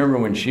 I remember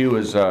when she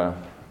was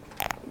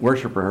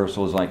worship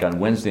rehearsal was like on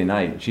Wednesday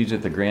night. She's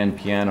at the grand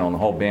piano and the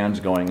whole band's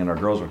going, and our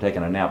girls were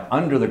taking a nap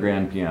under the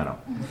grand piano.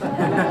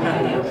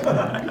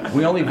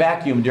 We only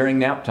vacuumed during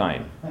nap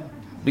time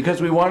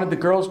because we wanted the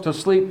girls to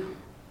sleep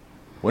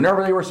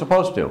whenever they were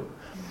supposed to.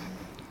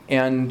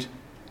 And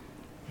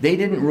They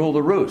didn't rule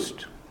the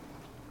roost.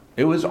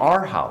 It was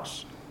our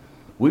house.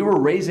 We were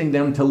raising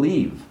them to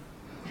leave.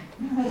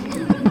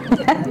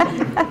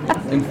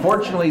 And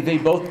fortunately, they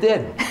both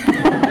did.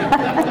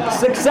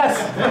 Success!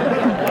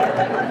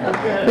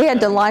 We had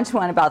to launch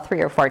one about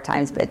 3 or 4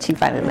 times, but she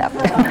finally left.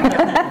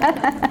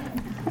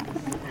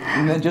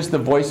 And then just the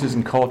voices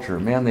and culture.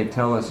 Man, they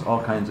tell us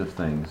all kinds of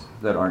things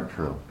that aren't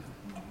true.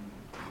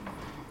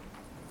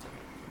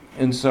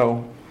 And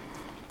so,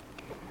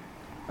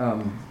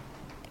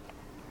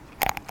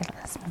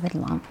 Let's move it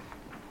along.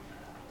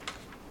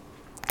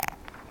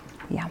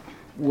 Yeah.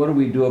 what do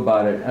we do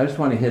about it? I just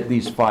want to hit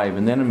these 5,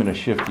 and then I'm going to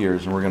shift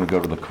gears, and we're going to go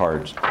to the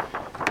cards.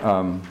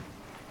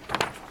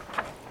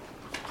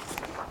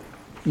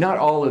 Not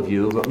all of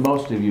you, but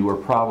most of you were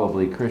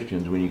probably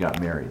Christians when you got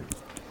married.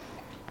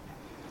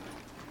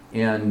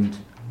 And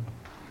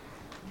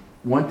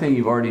one thing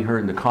you've already heard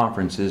in the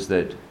conference is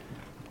that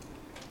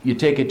you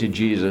take it to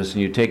Jesus,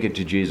 and you take it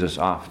to Jesus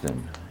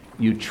often.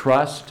 You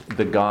trust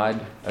the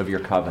God of your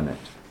covenant.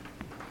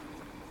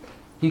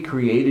 He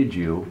created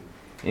you,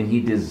 and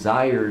He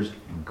desires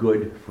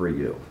good for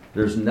you.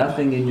 There's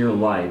nothing in your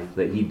life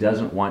that He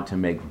doesn't want to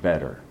make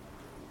better.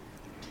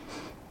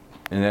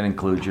 And that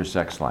includes your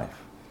sex life.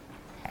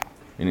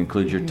 It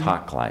includes your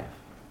talk life.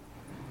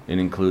 It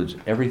includes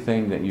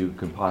everything that you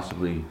could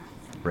possibly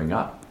bring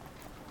up.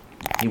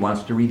 He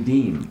wants to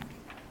redeem.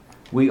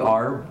 We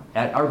are,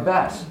 at our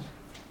best,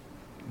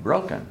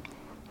 broken.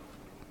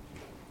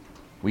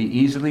 We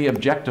easily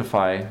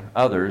objectify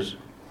others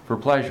for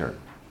pleasure.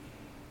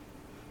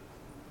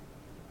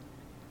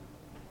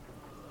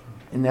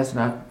 And that's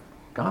not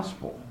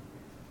gospel.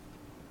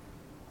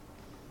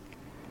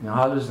 Now,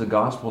 how does the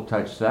gospel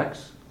touch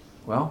sex?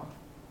 Well,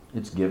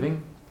 it's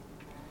giving.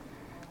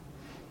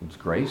 It's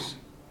grace.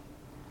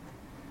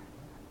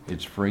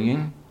 It's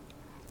freeing.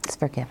 It's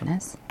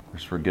forgiveness.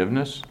 There's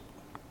forgiveness.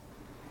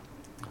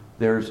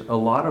 There's a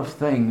lot of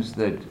things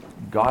that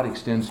God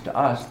extends to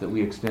us that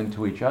we extend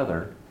to each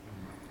other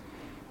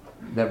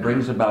that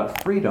brings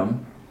about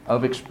freedom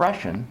of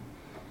expression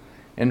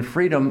and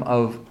freedom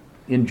of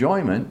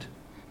enjoyment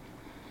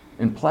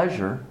and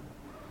pleasure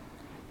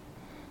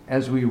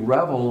as we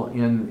revel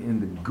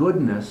in the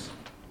goodness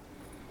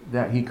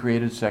that He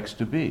created sex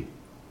to be.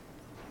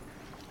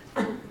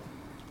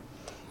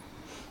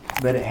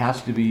 But it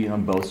has to be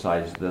on both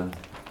sides of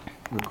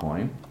the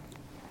coin,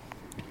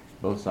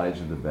 both sides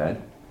of the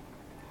bed.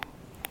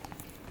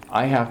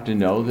 I have to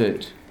know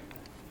that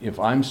if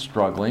I'm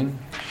struggling,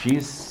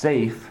 she's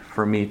safe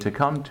for me to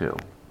come to.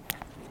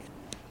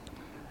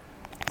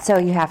 So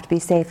you have to be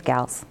safe,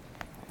 gals.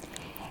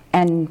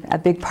 And a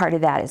big part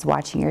of that is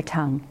watching your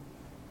tongue.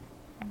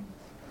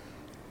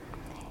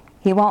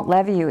 He won't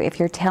love you if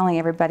you're telling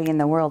everybody in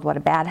the world what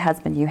a bad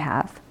husband you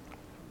have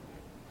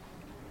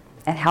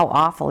and how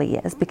awful he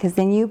is, because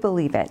then you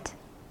believe it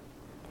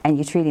and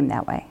you treat him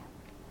that way.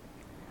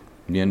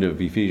 The end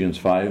of Ephesians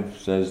 5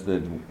 says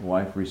that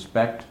wife,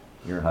 respect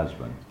your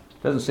husband.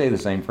 It doesn't say the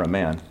same for a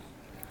man.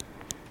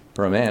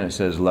 For a man, it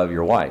says love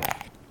your wife.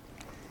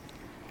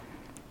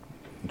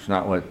 It's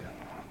not what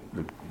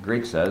the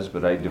Greek says,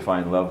 but I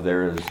define love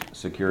there as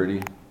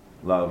security,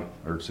 love,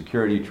 or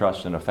security,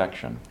 trust, and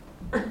affection.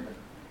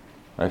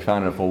 I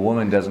found if a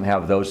woman doesn't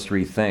have those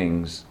 3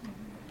 things,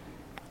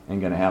 ain't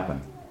going to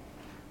happen.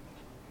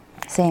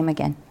 Same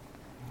again.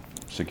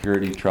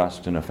 Security,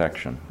 trust, and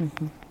affection.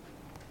 Mm-hmm.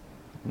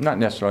 Not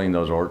necessarily in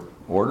those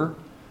order,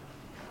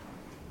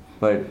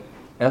 but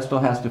Estelle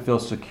has to feel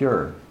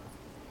secure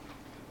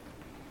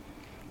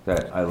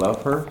that I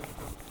love her,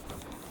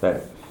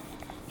 that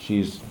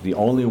she's the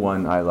only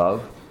one I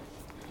love,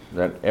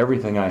 that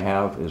everything I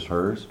have is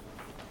hers,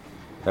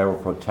 that I will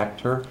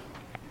protect her.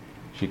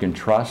 She can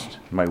trust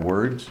my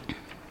words.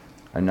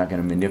 I'm not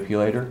going to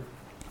manipulate her.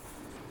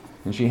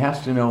 And she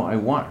has to know I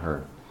want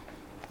her.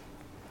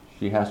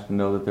 She has to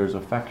know that there's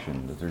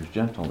affection, that there's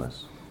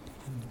gentleness.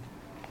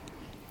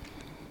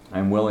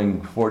 I'm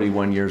willing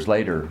 41 years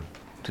later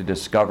to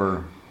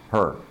discover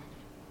her.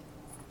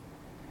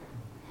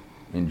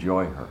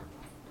 Enjoy her.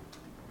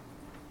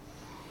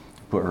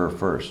 Put her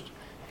first.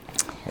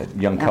 A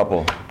young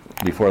couple,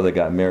 before they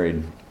got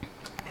married,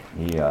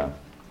 we're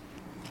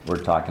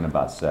talking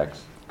about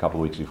sex a couple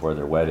weeks before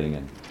their wedding,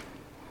 and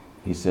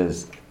he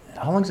says,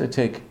 how long does it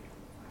take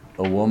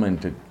a woman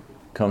to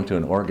come to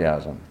an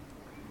orgasm?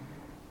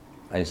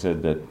 I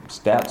said that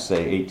stats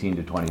say 18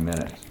 to 20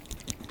 minutes.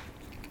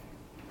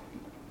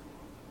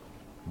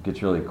 It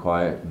gets really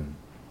quiet, and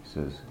he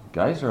says,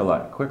 guys are a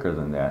lot quicker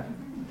than that.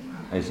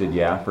 I said,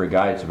 yeah, for a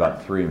guy it's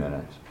about 3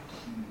 minutes.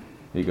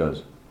 He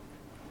goes,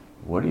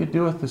 what do you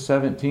do with the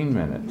 17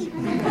 minutes?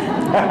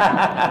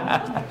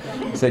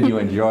 He said, you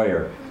enjoy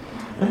her.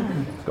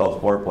 It's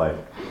called foreplay.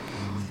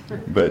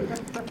 But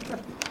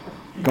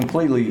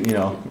completely,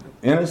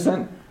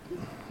 innocent,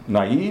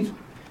 naive,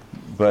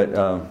 but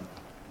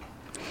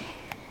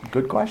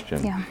good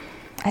question. Yeah.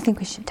 I think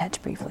we should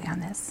touch briefly on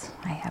this.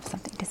 I have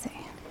something to say.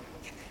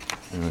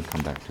 I'm going to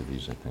come back to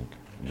these, I think,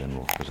 in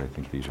general, because I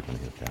think these are going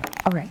to hit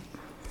that. All right.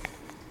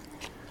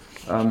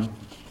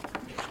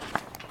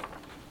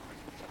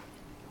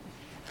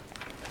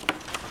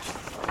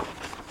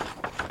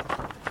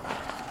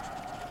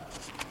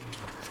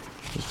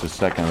 Just a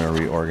second, I'm going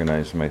to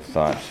reorganize my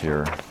thoughts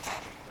here.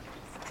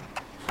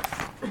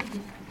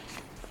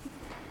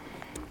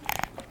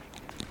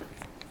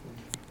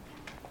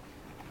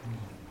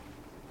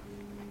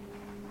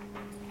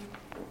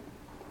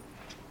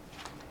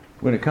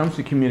 When it comes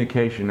to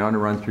communication, I want to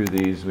run through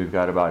these. We've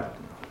got about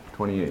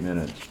 28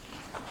 minutes.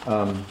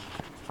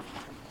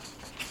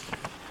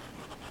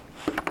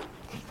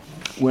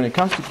 When it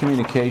comes to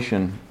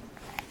communication,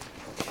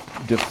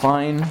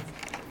 define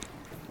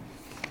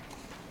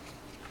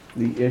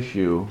the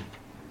issue,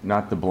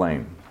 not the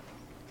blame.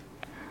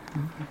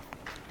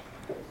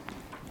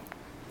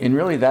 And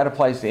really that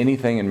applies to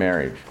anything in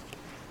marriage.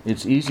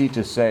 It's easy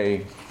to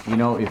say,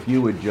 if you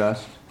would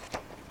just,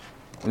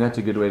 and that's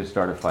a good way to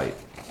start a fight.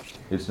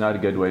 It's not a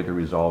good way to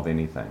resolve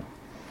anything.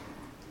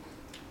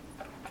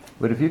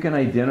 But if you can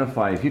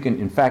identify, if you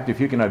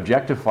can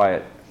objectify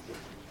it,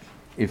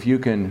 if you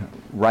can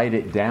write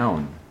it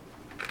down.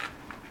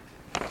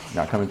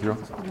 Not coming through?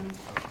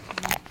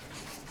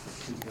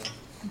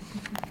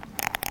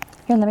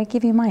 Here, let me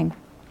give you mine.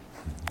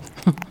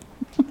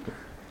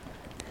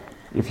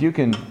 If you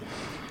can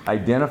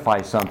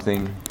identify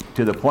something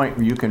to the point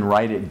where you can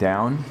write it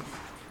down,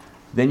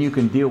 then you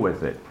can deal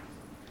with it.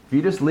 If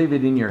you just leave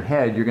it in your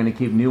head, you're going to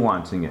keep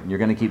nuancing it, and you're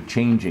going to keep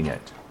changing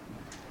it.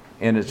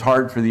 And it's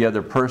hard for the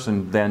other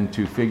person then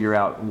to figure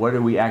out, what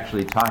are we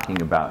actually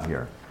talking about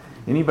here?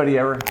 Anybody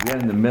ever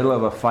get in the middle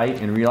of a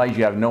fight and realize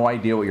you have no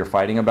idea what you're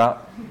fighting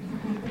about?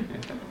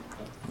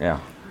 Yeah.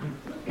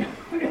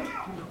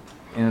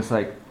 And it's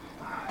like,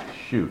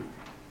 shoot,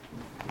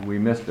 we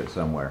missed it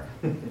somewhere.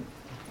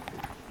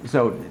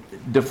 So,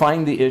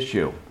 define the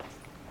issue.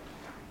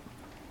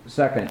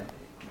 Second,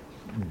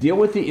 deal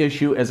with the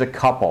issue as a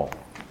couple,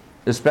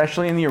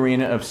 especially in the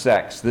arena of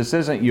sex. This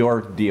isn't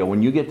your deal.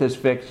 When you get this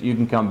fixed, you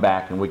can come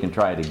back and we can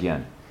try it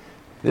again.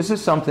 This is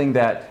something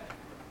that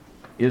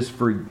is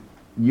for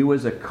you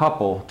as a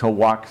couple to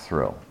walk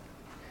through.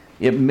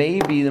 It may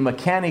be, the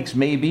mechanics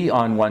may be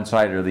on one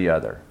side or the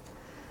other.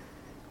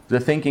 The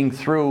thinking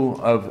through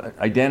of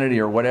identity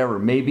or whatever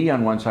may be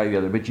on one side or the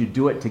other, but you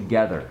do it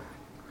together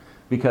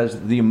because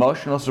the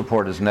emotional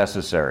support is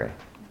necessary.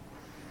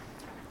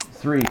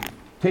 3,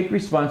 take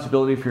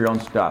responsibility for your own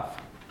stuff.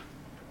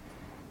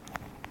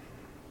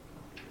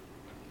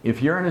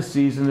 If you're in a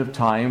season of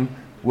time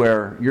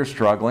where you're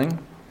struggling,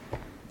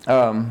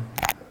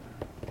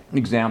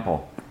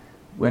 example,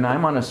 when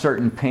I'm on a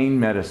certain pain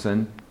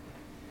medicine,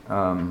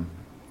 I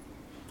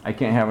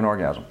can't have an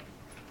orgasm.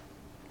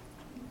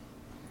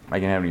 I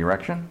can have an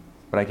erection,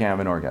 but I can't have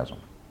an orgasm.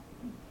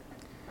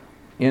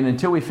 And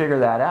until we figure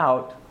that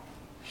out,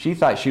 she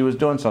thought she was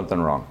doing something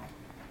wrong.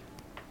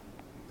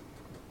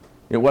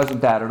 It wasn't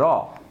that at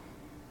all.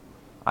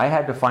 I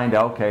had to find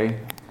out,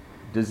 okay,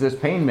 does this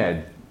pain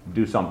med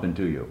do something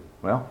to you?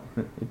 Well,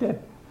 it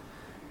did.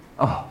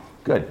 Oh,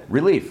 good.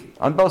 Relief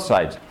on both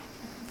sides.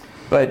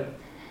 But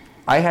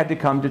I had to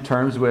come to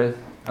terms with,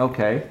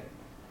 okay,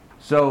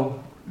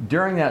 so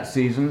during that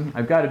season,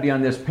 I've got to be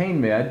on this pain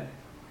med.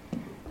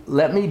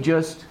 Let me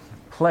just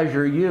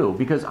pleasure you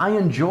because I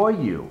enjoy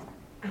you.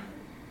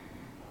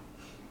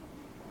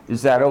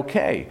 Is that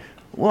okay?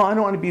 Well, I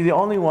don't want to be the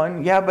only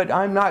one. Yeah, but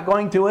I'm not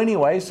going to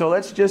anyway, so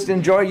let's just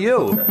enjoy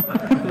you.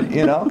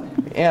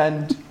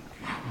 And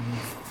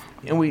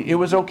it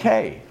was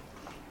okay.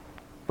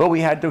 But we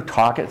had to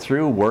talk it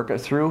through, work it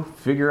through,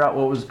 figure out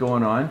what was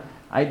going on.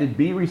 I had to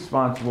be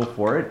responsible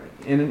for it,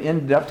 and it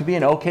ended up to be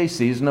an okay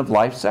season of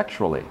life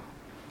sexually.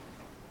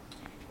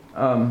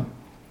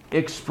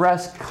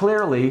 Express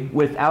clearly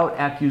without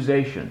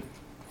accusation.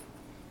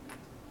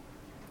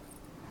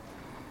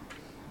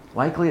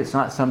 Likely it's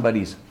not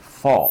somebody's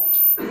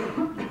fault.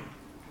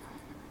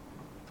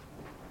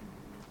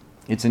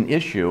 It's an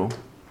issue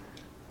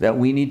that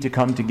we need to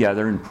come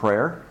together in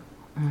prayer,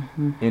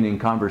 and in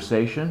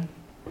conversation,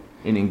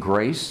 and in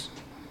grace,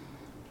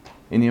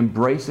 and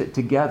embrace it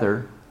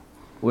together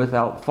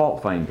without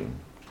fault finding,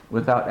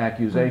 without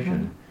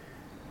accusation.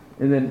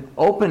 And then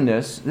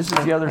openness, this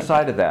is the other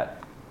side of that.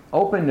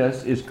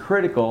 Openness is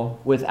critical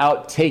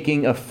without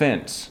taking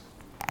offense.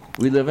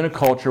 We live in a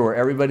culture where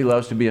everybody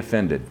loves to be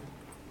offended.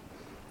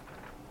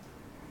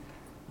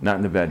 Not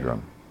in the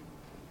bedroom.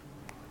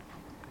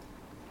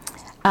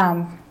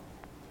 Where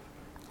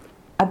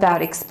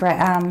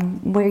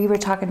you were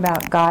talking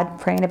about God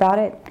praying about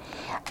it,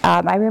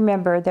 I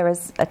remember there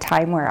was a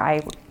time where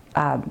I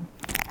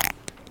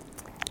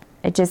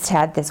just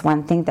had this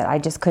one thing that I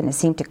just couldn't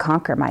seem to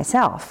conquer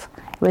myself.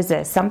 It was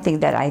something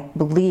that I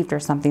believed or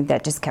something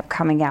that just kept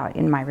coming out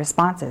in my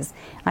responses.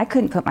 I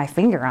couldn't put my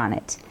finger on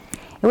it.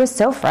 It was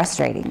so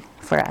frustrating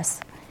for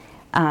us.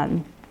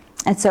 And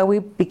so we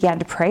began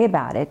to pray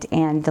about it,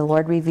 and the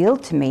Lord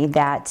revealed to me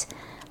that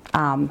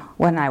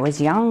when I was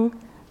young,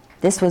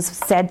 this was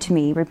said to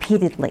me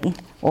repeatedly,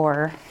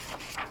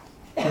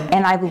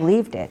 and I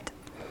believed it.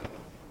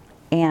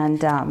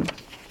 And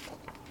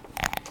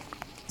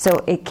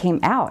so it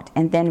came out,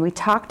 and then we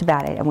talked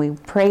about it, and we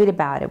prayed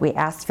about it. We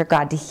asked for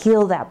God to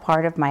heal that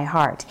part of my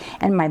heart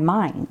and my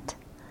mind,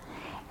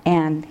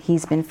 and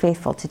He's been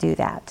faithful to do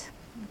that.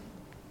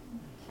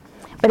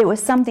 But it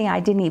was something I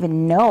didn't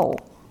even know.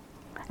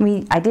 I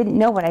mean, I didn't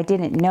know what I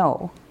didn't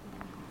know.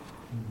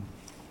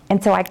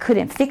 And so I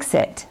couldn't fix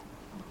it.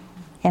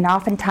 And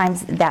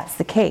oftentimes that's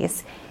the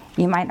case.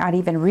 You might not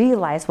even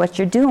realize what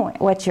you're doing,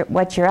 what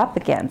you're up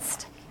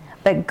against.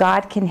 But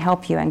God can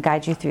help you and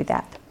guide you through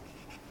that.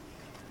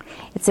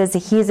 It says that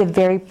He is a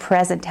very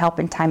present help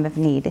in time of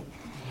need.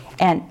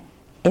 And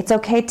it's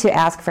okay to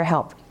ask for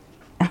help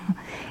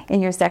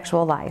in your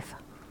sexual life.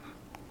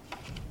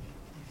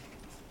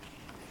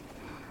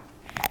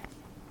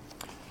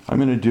 I'm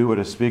going to do what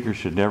a speaker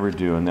should never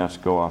do, and that's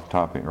go off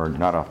topic, or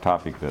not off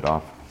topic, but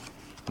off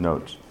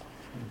notes.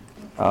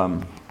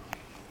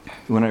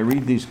 When I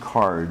read these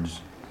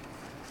cards,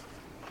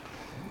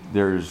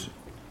 there's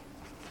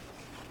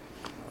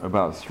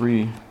about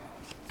 3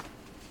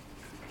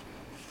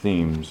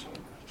 themes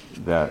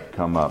that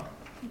come up.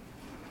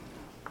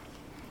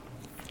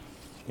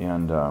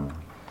 And the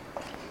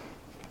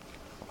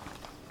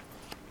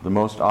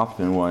most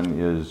often one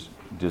is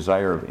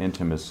desire of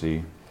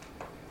intimacy.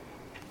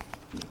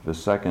 The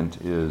second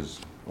is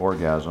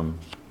orgasm.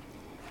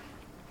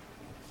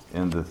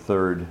 And the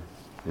third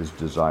is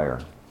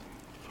desire.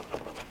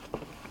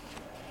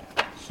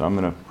 So I'm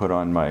going to put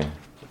on my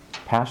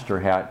pastor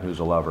hat, who's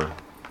a lover,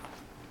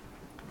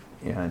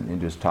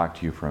 and just talk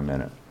to you for a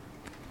minute.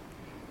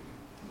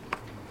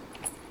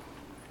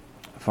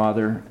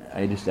 Father,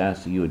 I just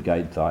ask that you would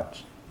guide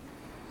thoughts.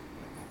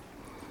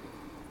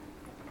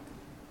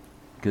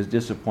 Because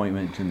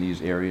disappointment in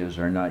these areas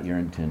are not your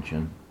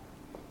intention.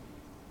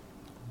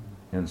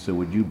 And so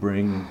would you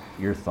bring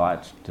your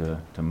thoughts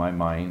to my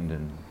mind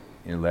and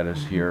let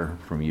us hear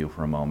from you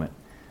for a moment.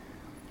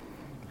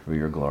 For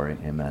your glory,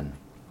 amen.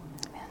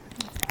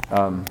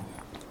 Don't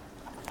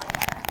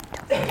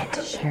forget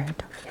to share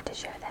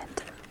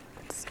that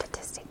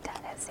statistic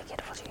that as they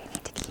get older, you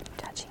need to keep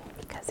touching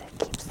because it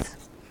keeps.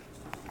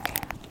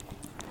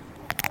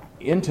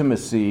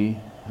 Intimacy,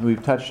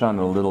 we've touched on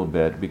it a little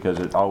bit because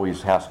it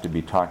always has to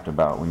be talked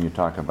about when you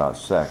talk about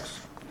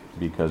sex,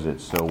 because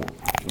it's so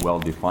well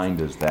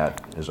defined as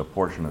that, as a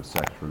portion of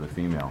sex for the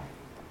female.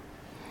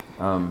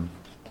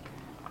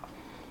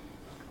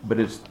 But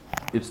it's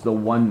the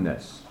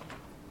oneness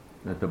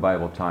that the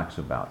Bible talks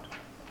about.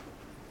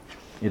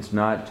 It's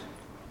not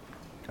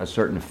a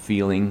certain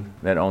feeling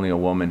that only a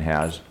woman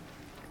has.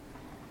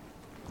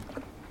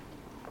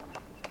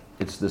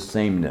 It's the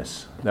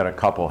sameness that a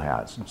couple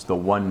has. It's the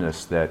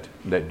oneness that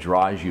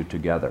draws you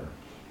together.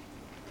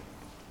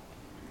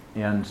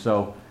 And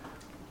so,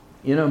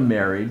 in a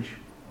marriage,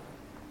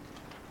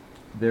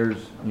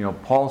 there's,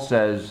 Paul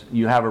says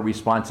you have a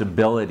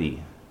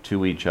responsibility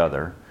to each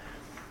other.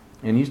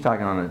 And he's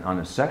talking on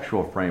a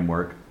sexual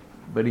framework,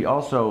 but he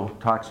also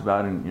talks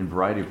about in a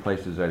variety of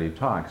places that he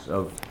talks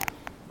of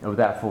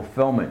that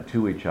fulfillment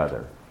to each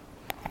other.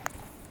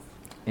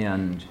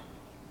 And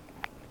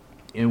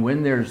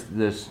when there's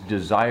this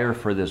desire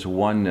for this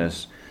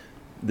oneness,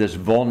 this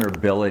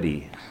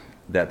vulnerability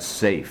that's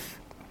safe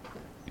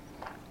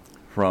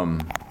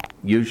from,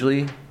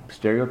 usually,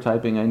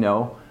 stereotyping, I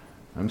know,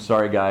 I'm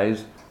sorry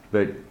guys,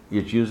 but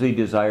it's usually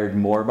desired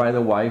more by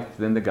the wife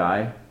than the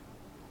guy.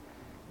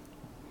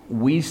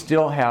 We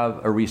still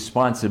have a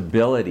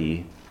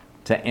responsibility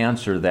to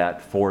answer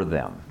that for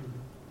them.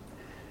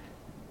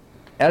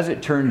 As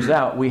it turns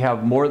out, we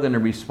have more than a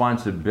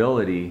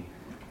responsibility.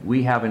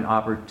 We have an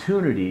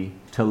opportunity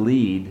to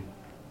lead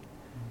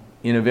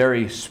in a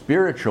very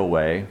spiritual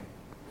way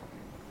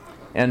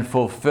and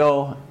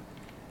fulfill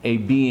a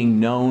being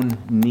known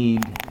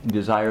need,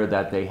 desire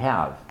that they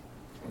have.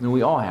 And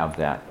we all have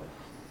that.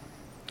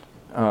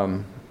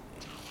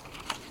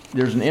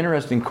 There's an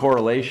interesting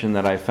correlation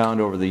that I found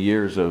over the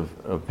years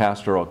of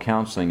pastoral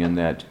counseling, in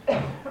that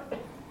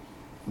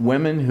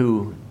women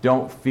who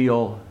don't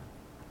feel,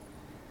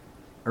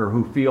 or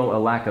who feel a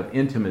lack of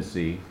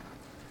intimacy,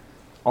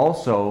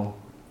 also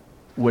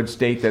would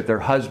state that their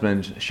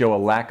husbands show a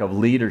lack of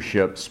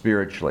leadership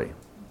spiritually.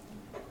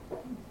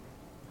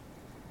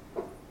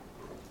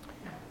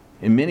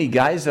 And many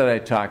guys that I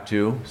talk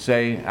to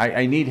say,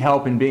 I need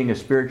help in being a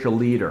spiritual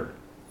leader.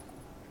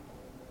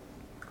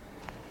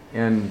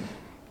 And,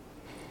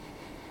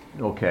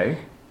 okay,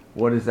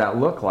 what does that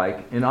look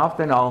like? And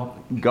often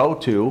I'll go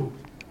to,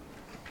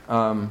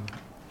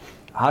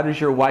 how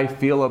does your wife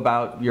feel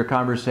about your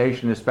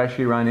conversation,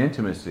 especially around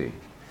intimacy?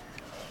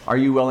 Are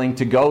you willing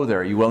to go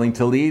there? Are you willing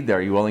to lead there?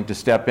 Are you willing to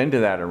step into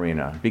that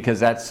arena? Because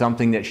that's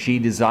something that she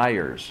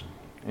desires.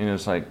 And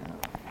it's like,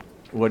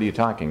 what are you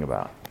talking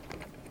about?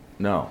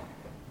 No,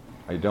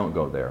 I don't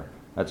go there.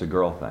 That's a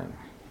girl thing.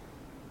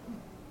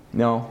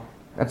 No,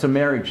 that's a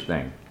marriage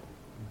thing.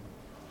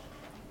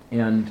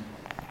 And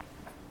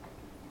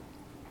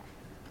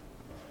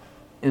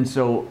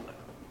so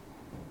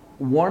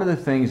one of the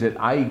things that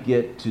I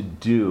get to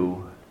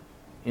do,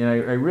 and I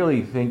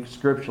really think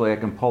scripturally I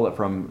can pull it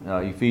from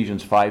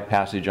Ephesians 5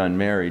 passage on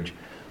marriage,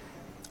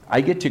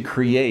 I get to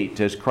create,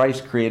 as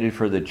Christ created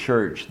for the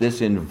church,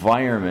 this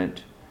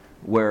environment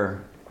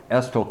where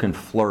Estill can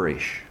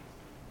flourish,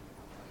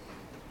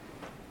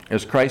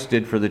 as Christ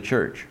did for the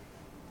church.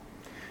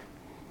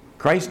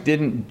 Christ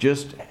didn't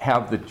just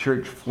have the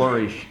church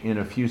flourish in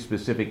a few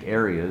specific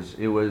areas.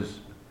 It was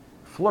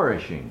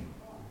flourishing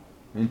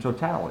in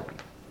totality.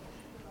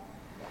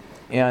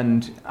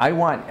 And I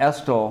want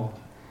Estill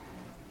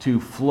to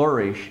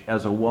flourish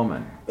as a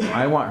woman.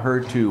 I want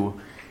her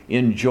to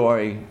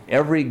enjoy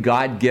every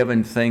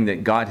God-given thing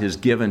that God has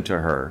given to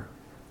her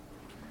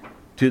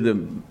to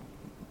the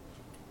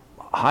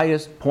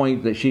highest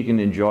point that she can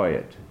enjoy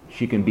it.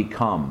 She can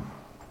become.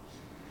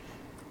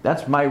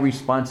 That's my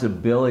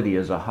responsibility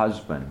as a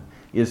husband,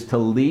 is to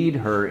lead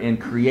her and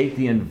create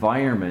the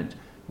environment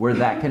where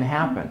that can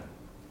happen.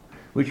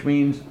 Which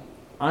means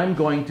I'm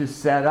going to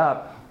set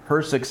up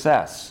her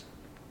success.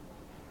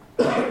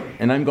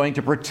 And I'm going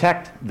to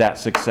protect that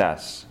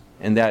success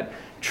and that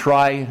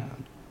try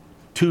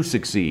to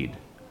succeed.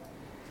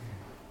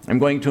 I'm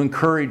going to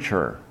encourage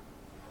her.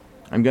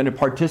 I'm going to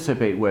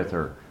participate with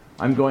her.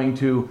 I'm going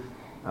to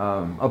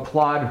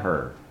applaud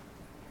her.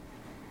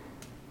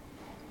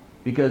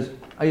 Because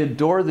I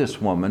adore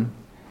this woman.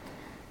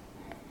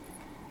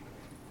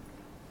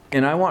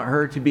 And I want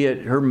her to be at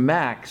her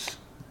max,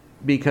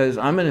 because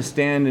I'm going to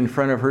stand in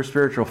front of her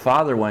spiritual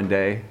father one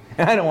day,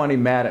 and I don't want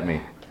him mad at me.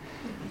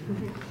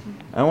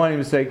 I want him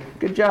to say,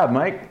 "Good job,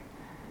 Mike.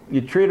 You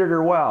treated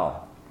her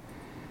well."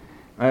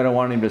 I don't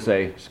want him to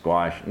say,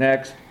 "Squash,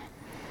 next."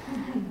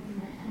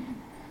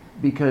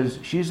 Because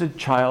she's a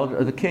child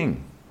of the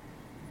King.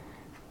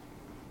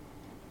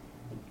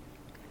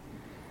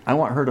 I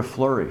want her to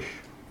flourish.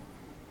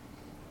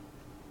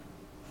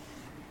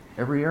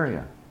 Every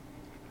area.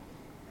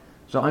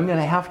 So I'm going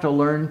to have to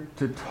learn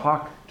to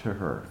talk to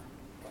her,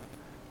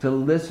 to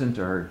listen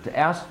to her, to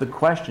ask the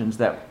questions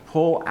that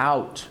pull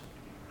out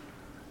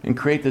and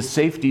create the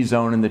safety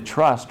zone and the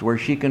trust where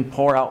she can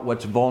pour out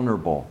what's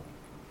vulnerable.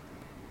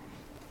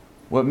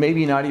 What may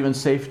be not even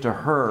safe to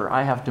her,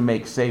 I have to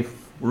make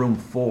safe room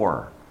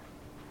for.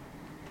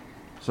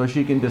 So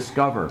she can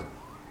discover.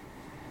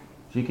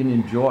 She can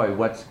enjoy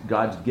what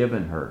God's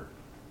given her.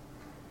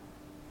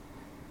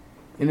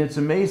 And it's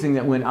amazing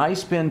that when I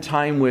spend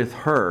time with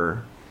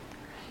her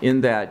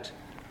in that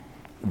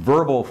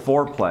verbal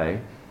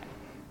foreplay,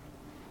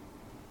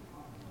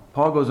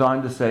 Paul goes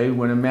on to say,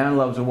 when a man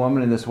loves a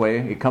woman in this way,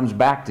 it comes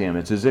back to him.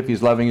 It's as if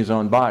he's loving his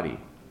own body.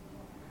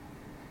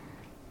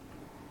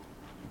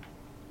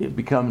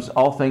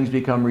 All things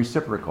become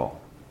reciprocal.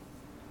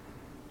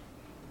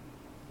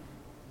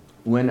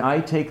 When I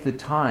take the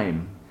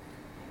time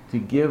to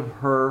give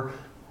her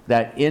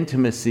that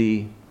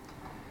intimacy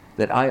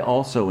that I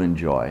also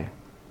enjoy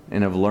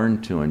and have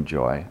learned to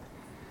enjoy,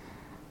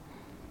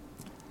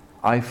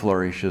 I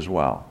flourish as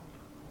well.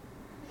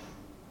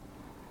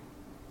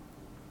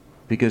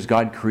 Because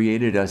God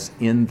created us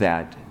in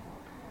that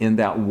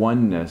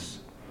oneness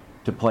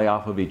to play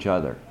off of each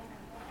other.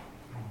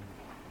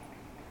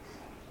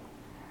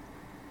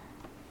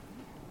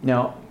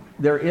 Now,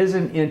 there is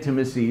an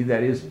intimacy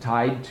that is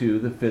tied to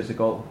the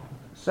physical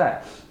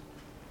sex.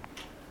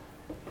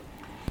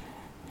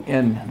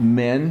 And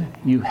men,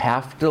 you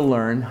have to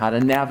learn how to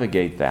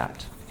navigate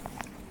that.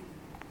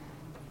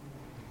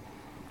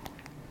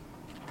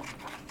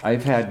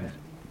 I've had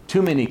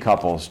too many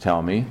couples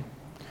tell me,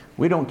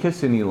 "We don't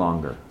kiss any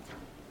longer.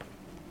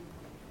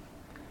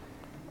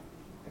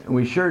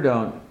 We sure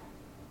don't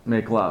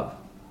make love."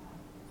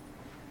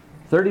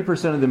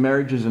 30% of the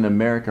marriages in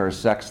America are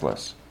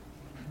sexless.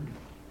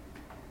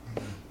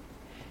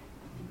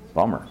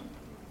 Bummer.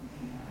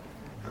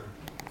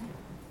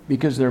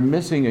 Because they're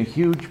missing a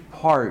huge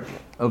part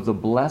of the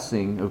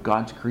blessing of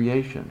God's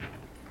creation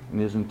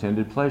and His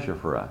intended pleasure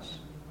for us.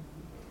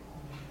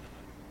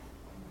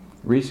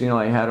 Recently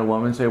I had a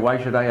woman say, "Why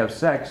should I have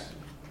sex?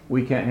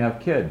 We can't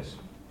have kids."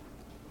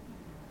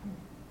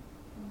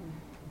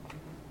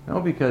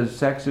 No, because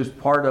sex is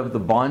part of the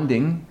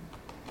bonding,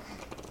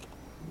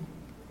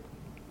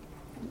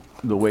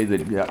 the way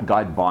that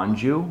God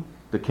bonds you.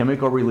 The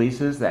chemical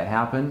releases that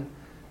happen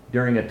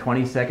during a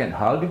 20-second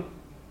hug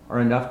are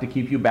enough to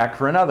keep you back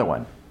for another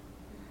one.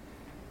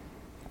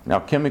 Now,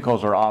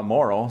 chemicals are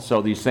amoral,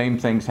 so these same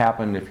things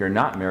happen if you're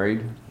not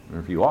married, or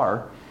if you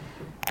are.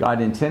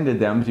 God intended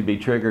them to be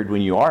triggered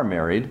when you are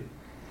married,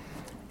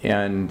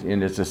 and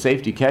it's a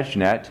safety catch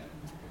net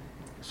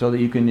so that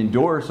you can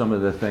endure some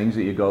of the things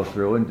that you go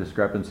through in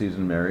discrepancies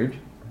in marriage,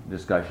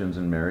 discussions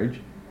in marriage,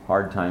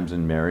 hard times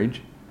in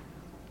marriage.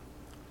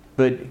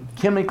 But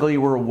chemically,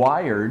 we're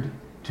wired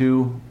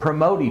to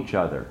promote each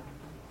other,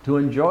 to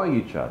enjoy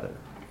each other,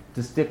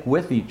 to stick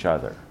with each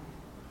other.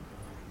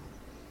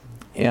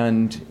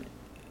 And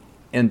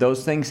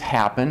those things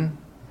happen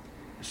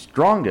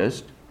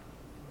strongest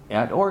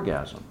at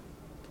orgasm.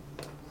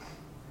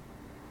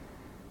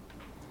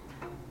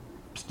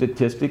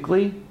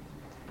 Statistically,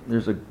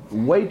 there's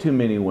way too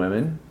many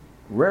women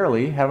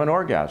rarely have an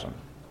orgasm.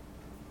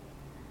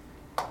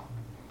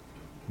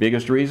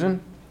 Biggest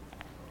reason?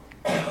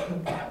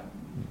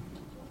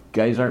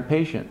 Guys aren't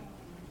patient.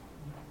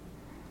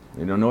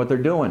 They don't know what they're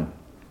doing.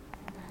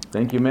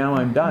 "Thank you, ma'am,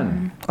 I'm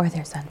done." Or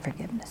there's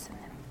unforgiveness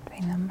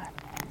in them.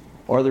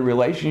 Or the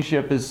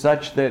relationship is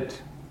such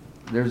that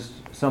there's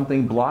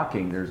something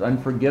blocking. There's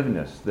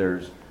unforgiveness.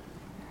 There's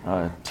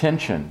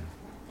tension.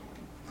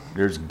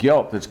 There's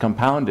guilt that's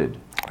compounded.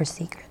 Or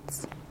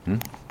secrets.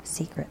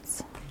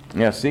 Secrets.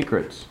 Yeah,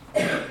 secrets.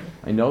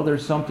 I know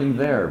there's something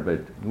there, but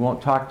you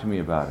won't talk to me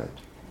about it.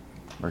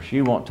 Or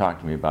she won't talk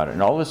to me about it.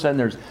 And all of a sudden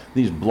there's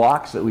these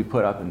blocks that we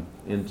put up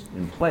in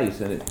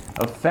place, and it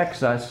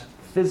affects us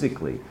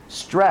physically.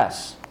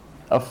 Stress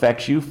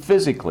affects you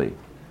physically.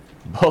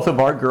 Both of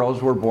our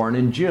girls were born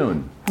in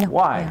June. No.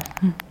 Why?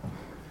 Yeah.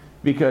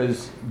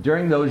 Because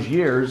during those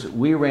years,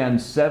 we ran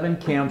 7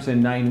 camps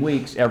in 9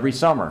 weeks every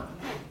summer.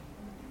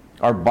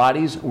 Our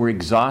bodies were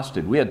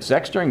exhausted. We had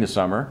sex during the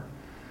summer,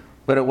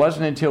 but it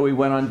wasn't until we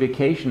went on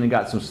vacation and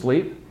got some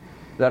sleep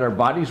that our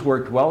bodies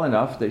worked well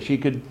enough that she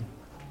could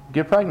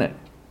get pregnant.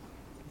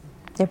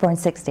 They're born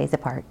 6 days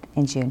apart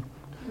in June.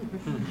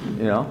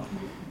 You know?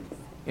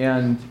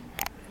 And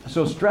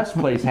so stress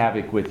plays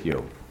havoc with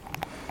you.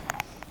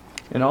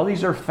 And all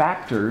these are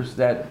factors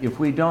that if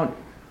we don't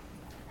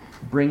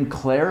bring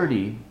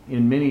clarity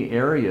in many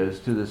areas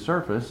to the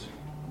surface,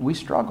 we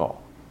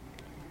struggle.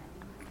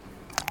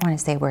 I want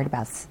to say a word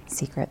about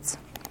secrets.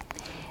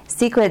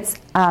 Secrets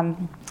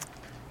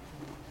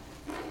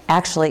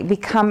actually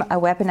become a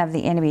weapon of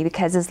the enemy,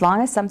 because as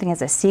long as something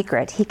is a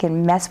secret, he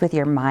can mess with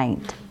your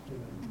mind.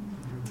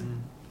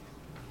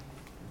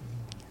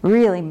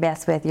 Really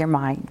mess with your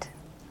mind.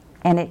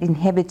 And it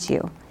inhibits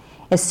you.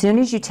 As soon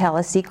as you tell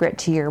a secret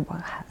to your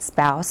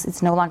spouse,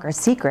 it's no longer a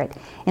secret.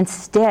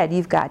 Instead,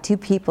 you've got 2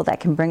 people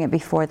that can bring it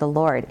before the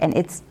Lord, and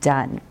it's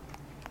done.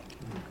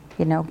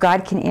 You know,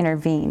 God can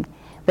intervene.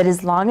 But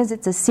as long as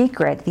it's a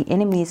secret, the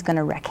enemy is going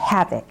to wreak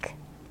havoc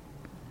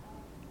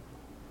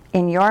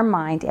in your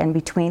mind and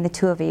between the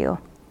 2 of you.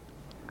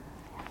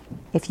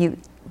 As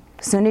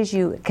soon as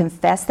you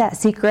confess that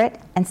secret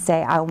and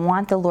say, I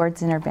want the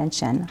Lord's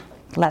intervention,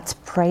 let's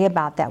pray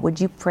about that. Would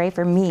you pray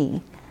for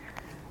me?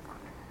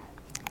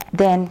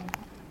 Then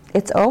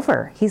it's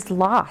over. He's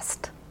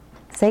lost.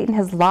 Satan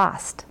has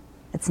lost.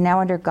 It's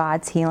now under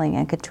God's healing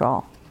and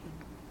control.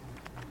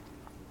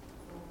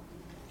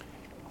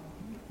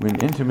 When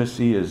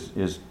intimacy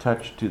is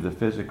touched to the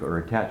physical or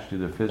attached to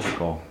the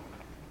physical,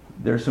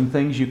 there's some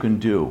things you can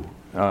do.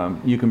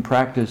 You can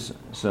practice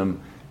some,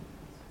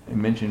 I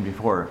mentioned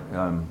before,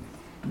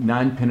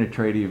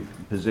 non-penetrative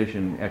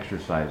position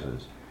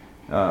exercises.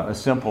 A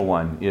simple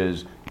one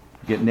is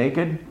get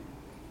naked.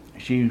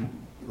 She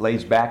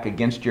lays back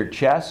against your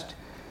chest,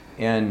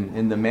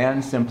 and the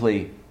man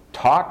simply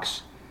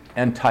talks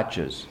and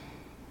touches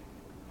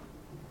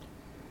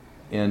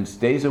and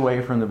stays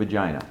away from the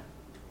vagina,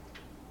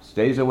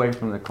 stays away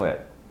from the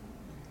clit.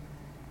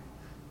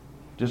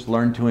 Just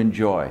learn to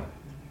enjoy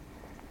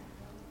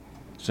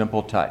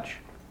simple touch.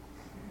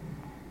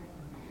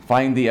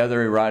 Find the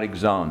other erotic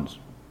zones.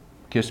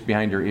 Kiss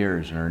behind her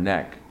ears and her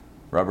neck,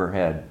 rub her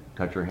head,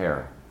 touch her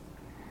hair.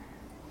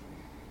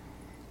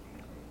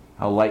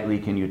 How lightly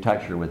can you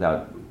touch her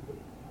without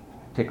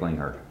tickling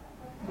her?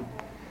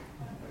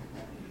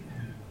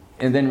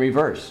 And then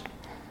reverse.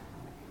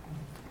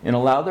 And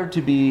allow there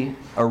to be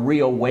a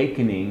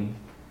reawakening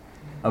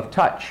of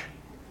touch,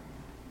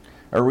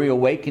 a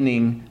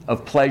reawakening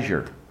of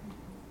pleasure.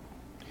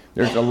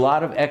 There's a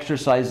lot of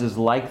exercises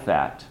like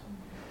that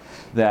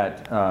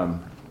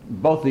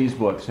both these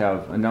books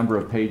have a number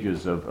of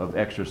pages of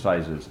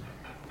exercises.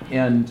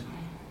 And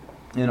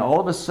all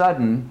of a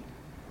sudden,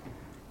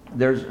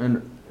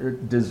 there's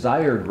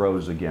desire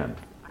grows again.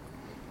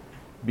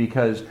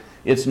 Because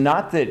it's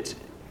not that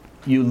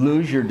you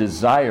lose your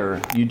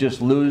desire, you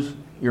just lose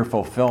your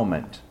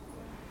fulfillment.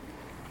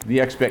 The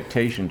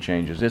expectation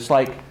changes. It's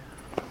like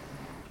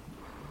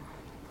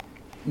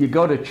you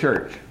go to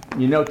church.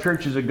 You know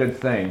church is a good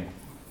thing,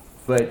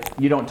 but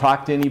you don't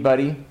talk to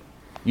anybody.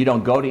 You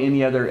don't go to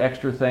any other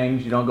extra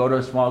things. You don't go to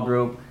a small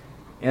group.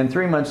 And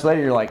 3 months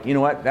later, you're like, you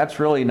know what? That's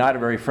really not a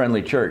very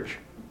friendly church.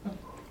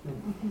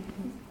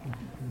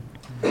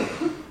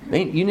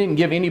 You didn't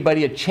give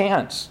anybody a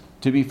chance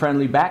to be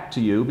friendly back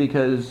to you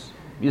because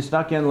you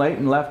snuck in late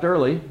and left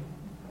early,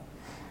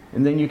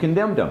 and then you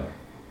condemned them.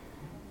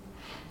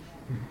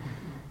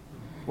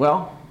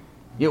 Well,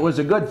 it was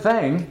a good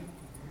thing,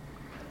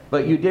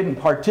 but you didn't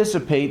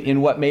participate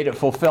in what made it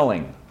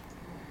fulfilling.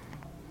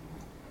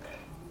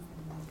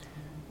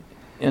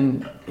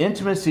 And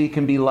intimacy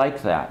can be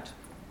like that.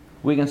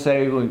 We can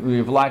say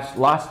we've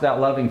lost that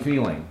loving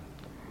feeling.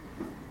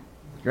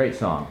 Great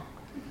song.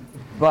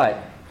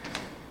 But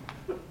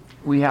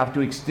we have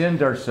to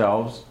extend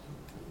ourselves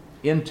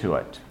into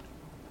it.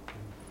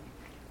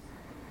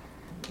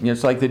 You know,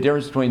 it's like the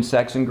difference between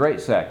sex and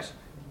great sex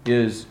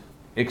is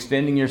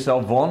extending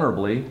yourself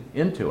vulnerably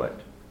into it.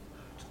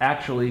 It's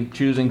actually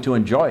choosing to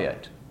enjoy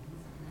it.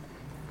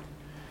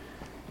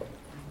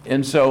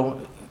 And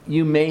so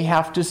you may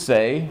have to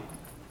say,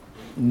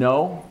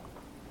 no,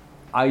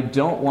 I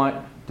don't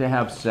want to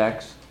have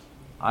sex.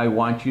 I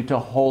want you to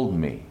hold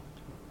me.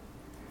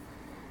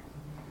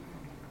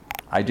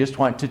 I just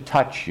want to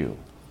touch you.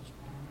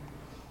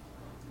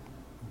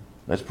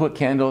 Let's put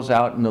candles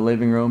out in the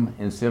living room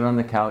and sit on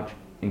the couch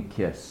and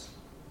kiss.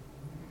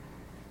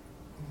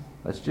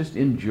 Let's just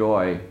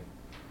enjoy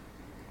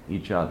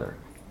each other.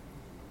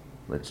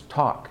 Let's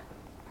talk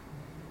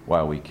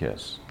while we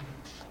kiss.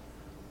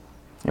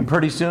 And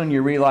pretty soon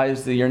you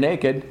realize that you're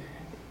naked,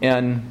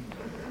 and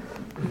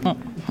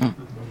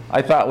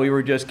I thought we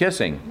were just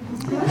kissing.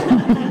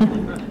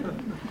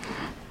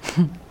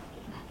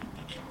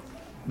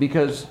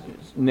 Because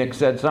Nick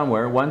said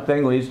somewhere, one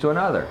thing leads to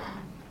another.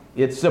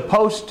 It's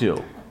supposed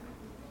to.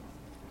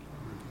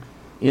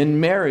 In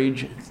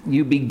marriage,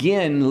 you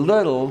begin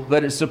little,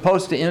 but it's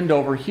supposed to end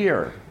over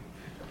here.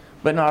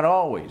 But not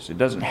always. It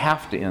doesn't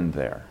have to end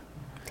there.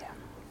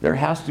 There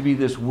has to be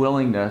this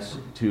willingness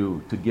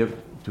to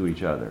give to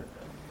each other.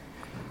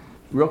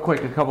 Real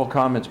quick, a couple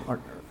comments.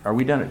 Are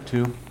we done at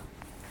 2?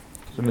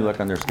 Somebody look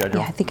on their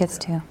schedule. Yeah, I think it's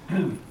 2.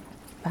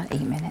 About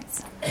 8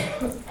 minutes.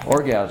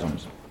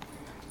 Orgasms.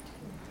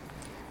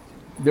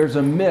 There's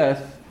a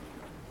myth,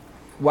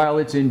 while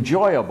it's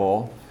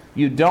enjoyable,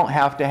 you don't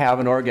have to have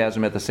an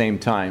orgasm at the same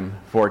time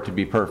for it to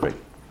be perfect.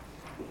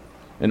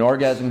 An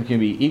orgasm can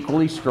be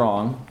equally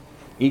strong,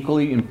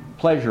 equally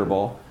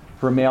pleasurable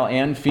for male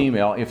and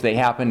female if they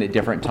happen at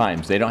different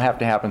times. They don't have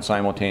to happen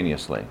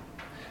simultaneously.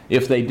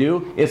 If they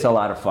do, it's a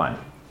lot of fun.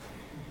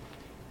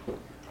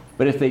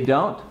 But if they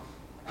don't,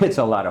 it's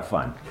a lot of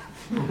fun.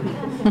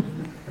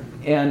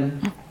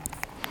 And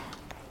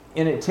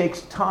it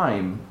takes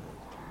time.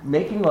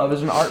 Making love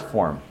is an art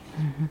form.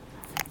 Mm-hmm.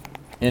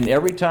 And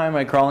every time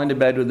I crawl into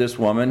bed with this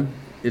woman,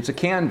 it's a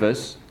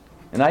canvas,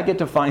 and I get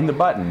to find the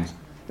buttons.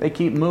 They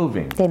keep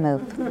moving. They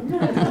move.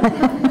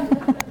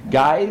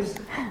 Guys,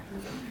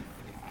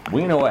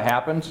 we know what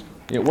happens.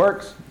 It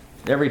works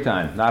every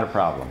time, not a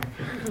problem.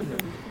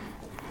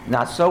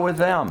 Not so with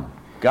them.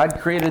 God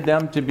created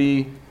them to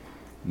be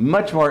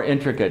much more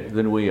intricate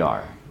than we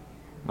are,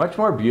 much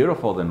more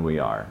beautiful than we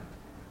are.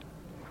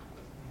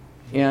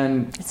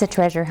 And it's a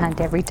treasure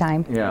hunt every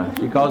time. Yeah,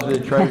 she calls it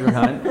a treasure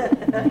hunt.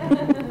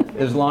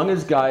 As long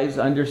as guys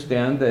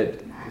understand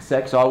that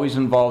sex always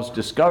involves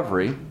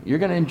discovery, you're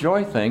going to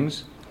enjoy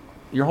things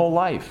your whole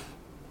life.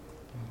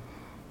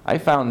 I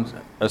found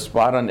a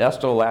spot on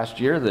Esto last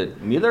year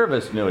that neither of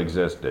us knew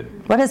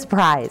existed. What a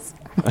surprise.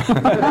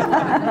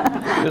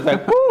 It was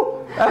like,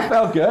 whoo, that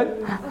felt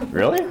good.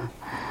 Really?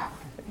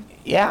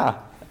 Yeah,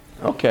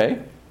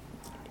 okay.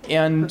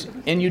 And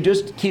you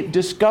just keep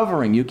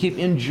discovering, you keep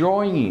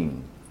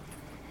enjoying.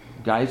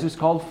 Guys, it's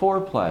called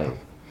foreplay.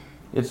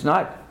 It's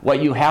not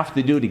what you have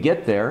to do to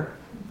get there.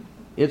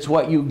 It's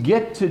what you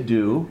get to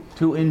do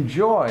to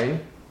enjoy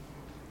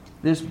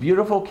this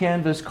beautiful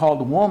canvas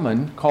called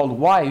woman, called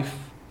wife,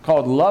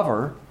 called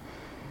lover,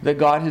 that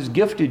God has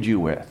gifted you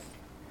with.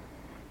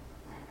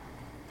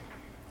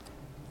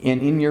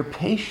 And in your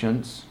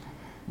patience,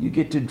 you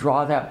get to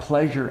draw that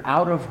pleasure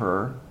out of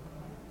her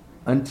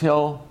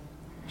until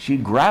she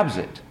grabs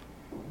it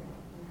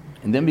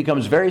and then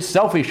becomes very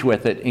selfish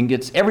with it and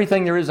gets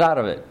everything there is out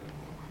of it.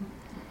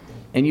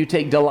 And you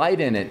take delight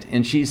in it,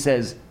 and she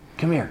says,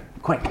 come here,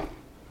 quick.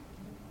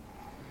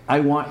 I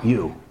want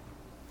you.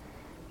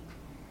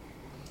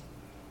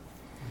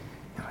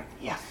 You're like,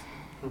 yes.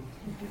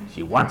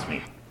 She wants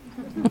me.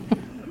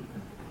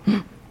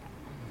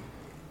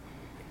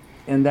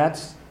 And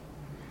that's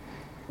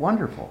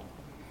wonderful.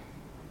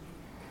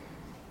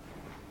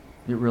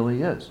 It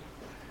really is.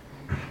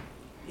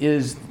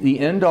 Is the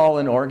end all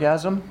an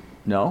orgasm?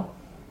 No,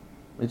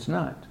 it's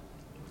not.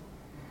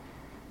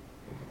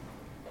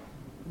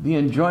 The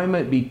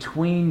enjoyment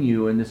between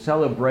you and the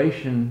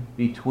celebration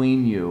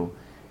between you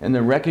and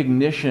the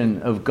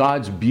recognition of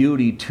God's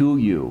beauty to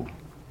you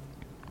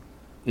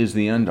is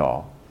the end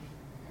all.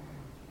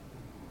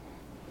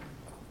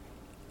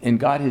 And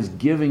God has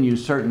given you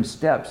certain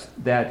steps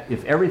that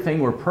if everything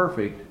were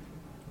perfect,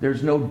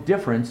 there's no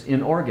difference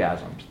in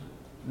orgasms.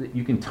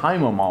 You can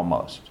time them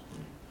almost.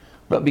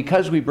 But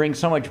because we bring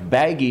so much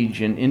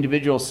baggage and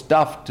individual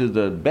stuff to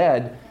the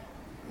bed,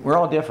 we're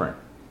all different.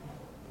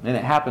 And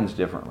it happens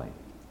differently.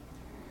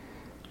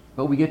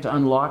 But we get to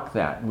unlock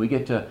that. We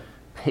get to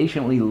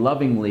patiently,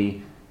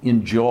 lovingly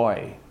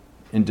enjoy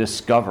and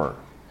discover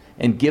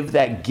and give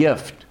that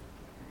gift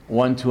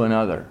one to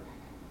another.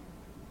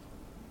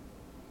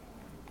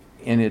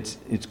 And it's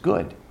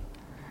good.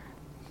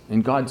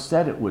 And God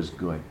said it was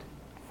good.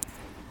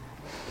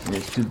 And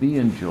it's to be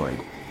enjoyed.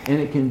 And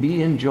it can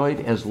be enjoyed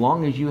as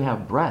long as you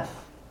have breath.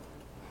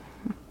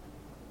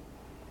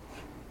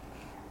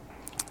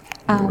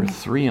 There were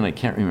 3, and I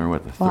can't remember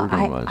what the third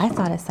one was. I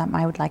thought of something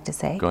I would like to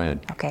say. Go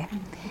ahead. Okay.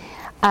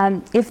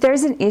 If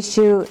there's an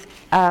issue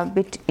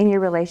in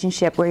your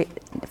relationship where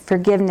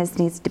forgiveness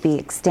needs to be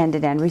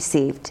extended and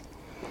received,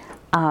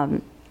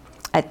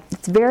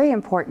 it's very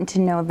important to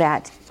know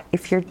that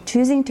if you're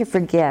choosing to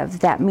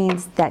forgive, that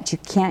means that you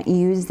can't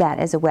use that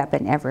as a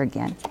weapon ever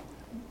again.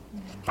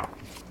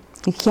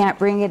 You can't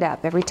bring it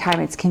up every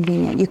time it's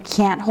convenient. You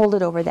can't hold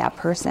it over that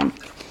person.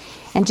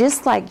 And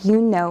just like you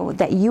know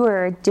that you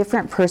are a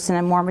different person,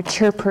 a more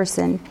mature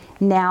person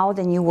now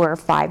than you were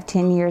 5,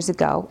 10 years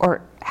ago,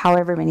 or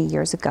however many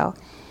years ago,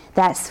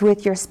 that's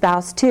with your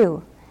spouse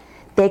too.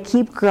 They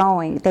keep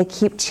growing, they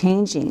keep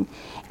changing,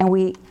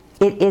 and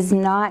it is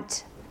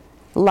not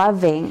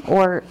loving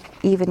or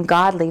even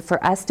godly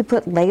for us to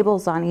put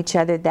labels on each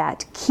other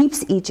that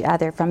keeps each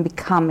other from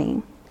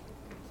becoming.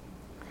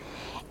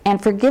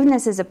 And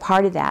forgiveness is a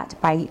part of that,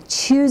 by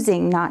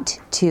choosing not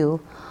to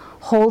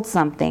hold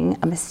something,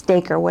 a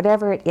mistake or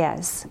whatever it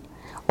is,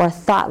 or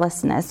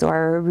thoughtlessness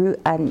or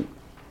an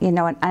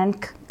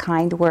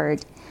unkind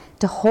word,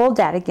 to hold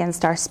that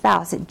against our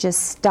spouse. It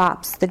just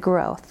stops the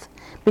growth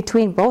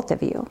between both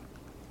of you.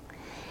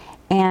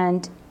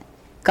 And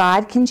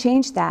God can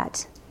change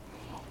that.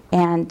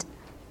 And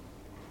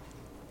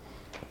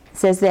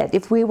says that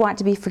if we want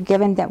to be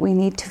forgiven, that we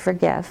need to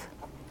forgive.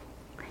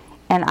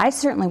 And I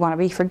certainly want to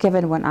be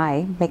forgiven when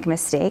I make a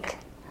mistake,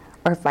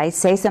 or if I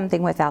say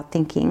something without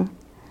thinking.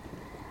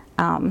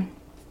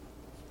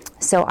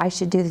 So I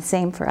should do the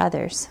same for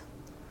others.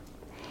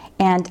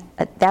 And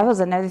that was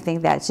another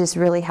thing that just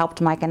really helped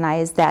Mike and I,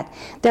 is that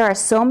there are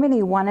so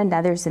many one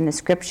another's in the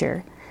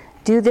scripture.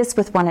 Do this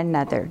with one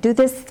another. Do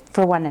this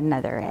for one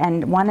another.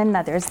 And one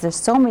another's, there's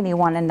so many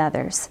one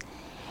another's.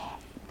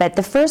 But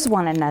the first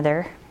one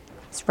another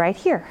is right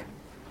here.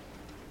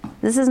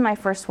 This is my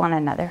first one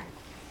another.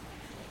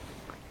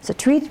 So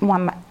treat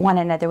one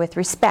another with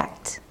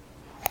respect.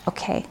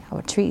 Okay, I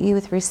will treat you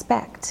with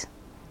respect.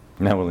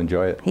 Now we'll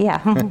enjoy it.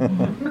 Yeah.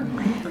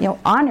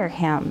 Honor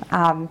him.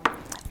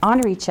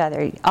 Honor each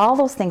other. All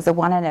those things that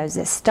one knows.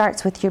 It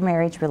starts with your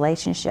marriage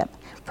relationship.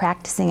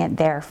 Practicing it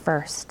there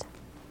first.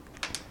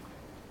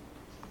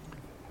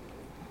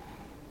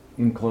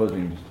 In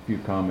closing, just a few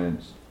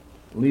comments.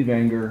 Leave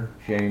anger,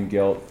 shame,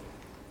 guilt,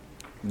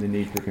 and the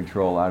need for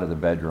control out of the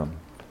bedroom.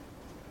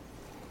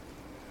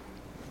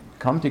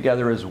 Come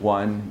together as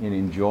one and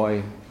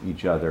enjoy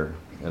each other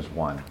as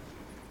one.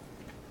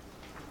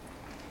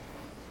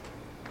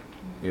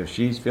 If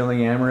she's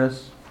feeling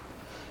amorous,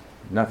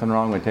 nothing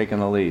wrong with taking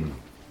the lead. In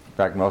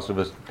fact, most of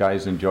us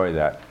guys enjoy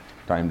that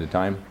time to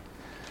time.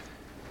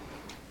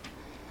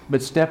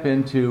 But step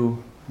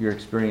into your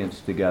experience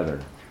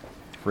together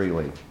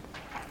freely.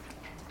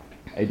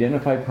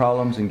 Identify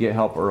problems and get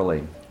help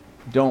early.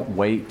 Don't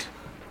wait.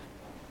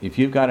 If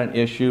you've got an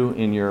issue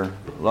in your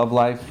love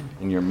life,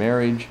 in your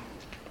marriage,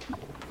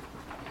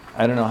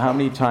 I don't know how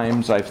many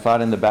times I've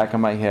thought in the back of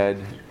my head,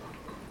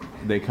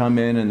 they come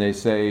in and they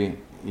say,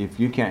 if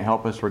you can't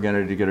help us, we're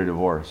going to get a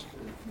divorce.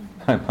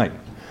 I'm like,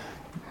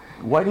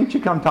 why didn't you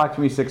come talk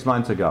to me 6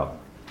 months ago?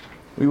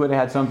 We would have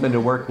had something to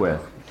work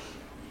with.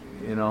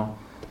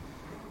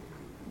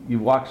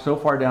 You've walked so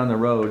far down the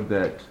road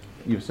that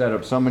you've set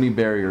up so many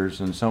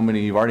barriers and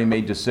you've already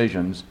made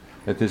decisions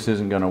that this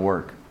isn't going to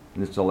work.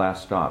 And it's the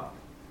last stop.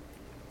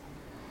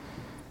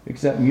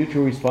 Accept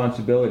mutual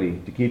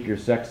responsibility to keep your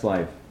sex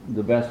life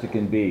the best it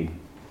can be.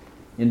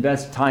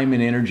 Invest time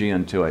and energy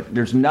into it.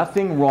 There's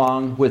nothing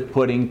wrong with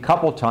putting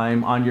couple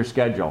time on your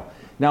schedule.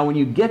 Now, when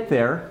you get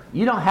there,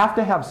 you don't have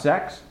to have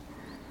sex,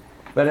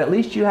 but at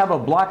least you have a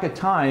block of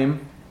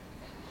time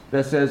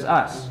that says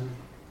us.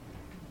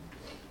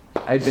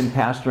 I'd been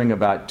pastoring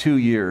about 2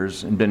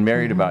 years and been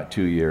married about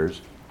 2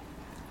 years.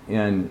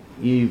 And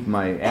Eve,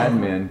 my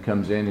admin,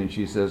 comes in and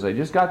she says, I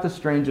just got the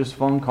strangest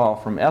phone call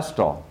from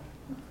Estelle.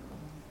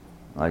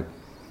 Like,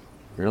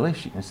 really?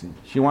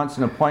 She wants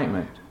an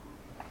appointment.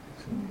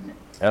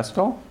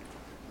 Estelle?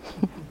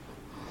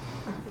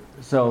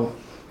 So,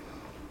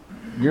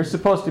 you're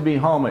supposed to be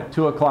home at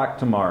 2 o'clock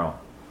tomorrow.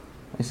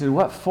 I said,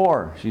 what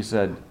for? She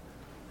said,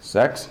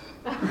 sex.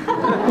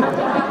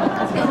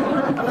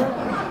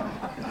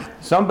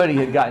 Somebody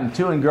had gotten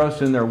too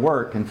engrossed in their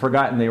work and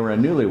forgotten they were a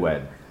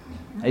newlywed.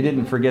 I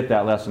didn't forget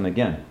that lesson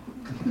again.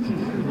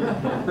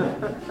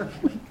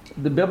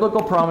 The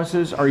biblical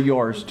promises are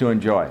yours to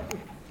enjoy.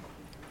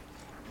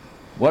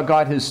 What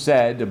God has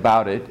said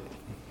about it,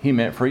 He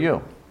meant for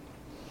you.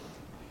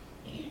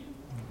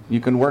 You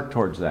can work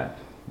towards that.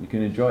 You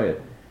can enjoy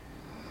it.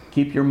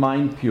 Keep your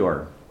mind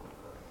pure.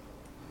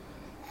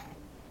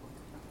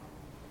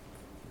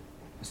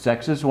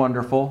 Sex is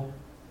wonderful,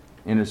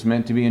 and it's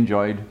meant to be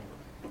enjoyed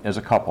as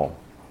a couple.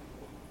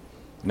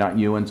 Not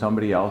you and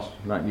somebody else,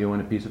 not you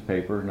and a piece of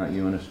paper, not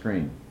you and a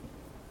screen.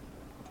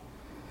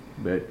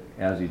 But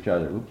as each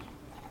other. Oops.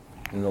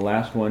 And the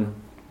last one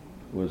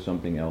was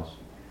something else.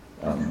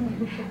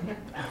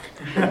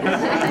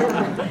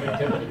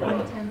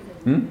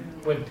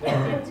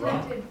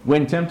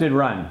 When tempted,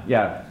 run.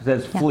 Yeah, it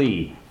says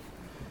flee.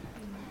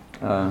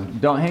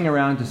 Don't hang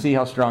around to see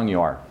how strong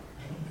you are.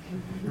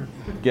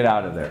 Get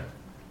out of there.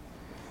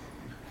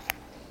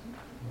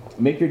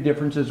 Make your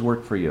differences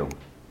work for you.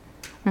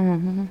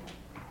 Mm-hmm.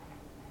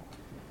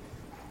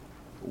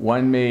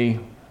 One may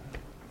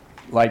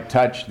like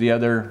touch, the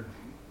other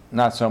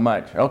not so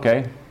much.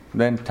 Okay,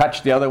 then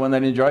touch the other one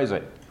that enjoys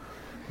it.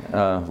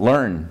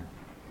 Learn.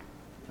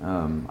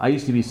 I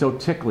used to be so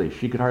ticklish,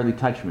 she could hardly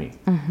touch me.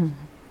 Mm-hmm.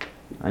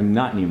 I'm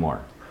not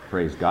anymore,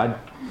 praise God.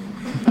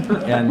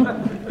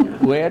 And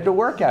we had to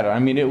work at it. I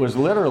mean, it was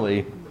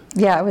literally...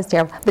 Yeah, it was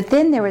terrible. But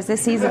then there was a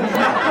season...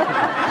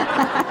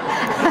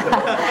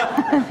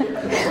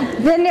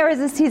 Then there was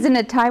a season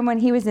of time when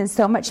he was in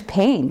so much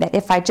pain that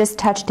if I just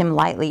touched him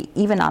lightly,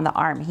 even on the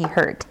arm, he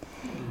hurt.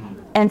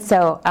 And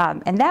so,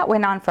 and that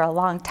went on for a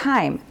long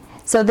time.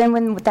 So then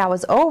when that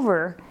was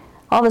over,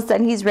 all of a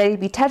sudden he's ready to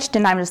be touched,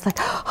 and I'm just like,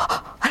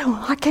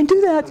 I can't do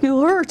that,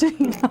 you'll hurt,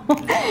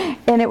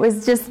 And it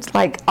was just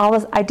like,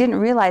 I didn't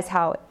realize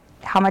how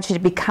much it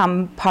had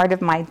become part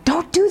of my,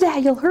 don't do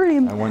that, you'll hurt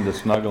him. I wanted to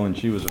snuggle and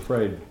she was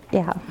afraid.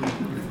 Yeah.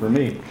 For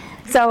me.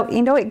 So,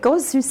 it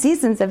goes through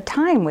seasons of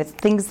time with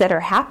things that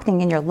are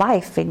happening in your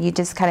life, and you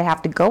just kind of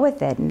have to go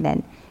with it, and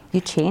then you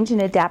change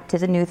and adapt to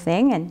the new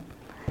thing and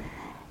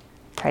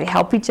try to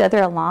help each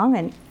other along.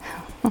 And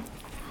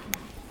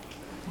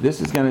this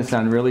is going to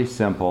sound really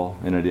simple,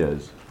 and it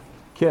is.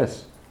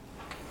 Kiss.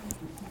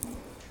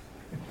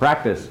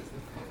 Practice.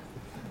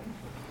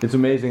 It's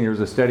amazing. There was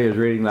a study I was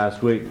reading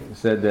last week that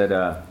said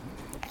that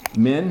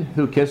men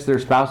who kiss their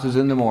spouses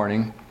in the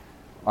morning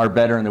are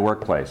better in the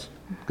workplace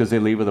because they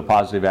leave with a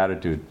positive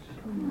attitude.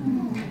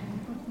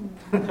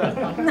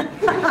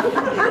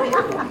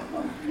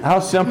 How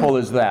simple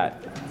is that?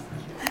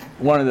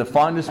 One of the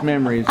fondest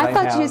memories I have.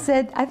 I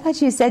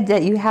thought you said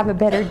that you have a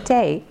better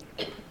day.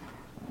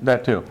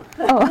 That too.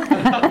 Oh.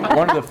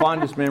 One of the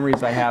fondest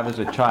memories I have as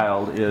a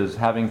child is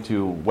having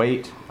to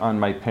wait on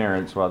my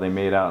parents while they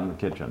made out in the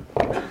kitchen.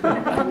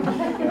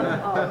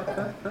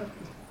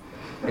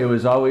 It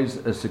was always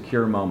a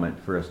secure moment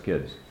for us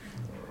kids.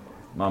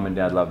 Mom and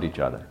Dad loved each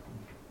other.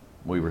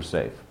 We were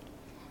safe.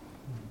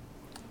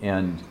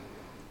 And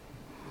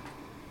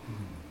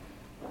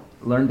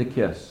learn to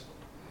kiss.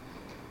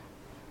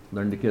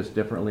 Learn to kiss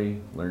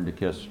differently. Learn to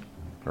kiss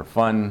for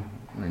fun.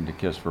 Learn to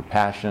kiss for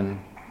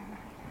passion.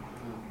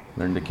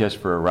 Learn to kiss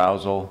for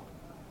arousal.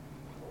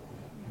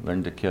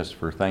 Learn to kiss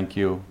for thank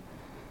you.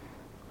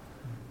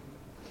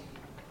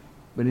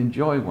 But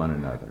enjoy one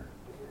another.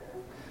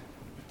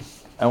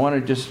 I want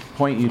to just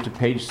point you to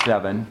page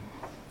 7,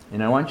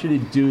 and I want you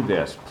to do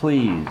this,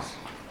 please,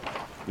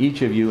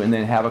 each of you, and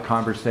then have a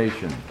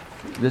conversation.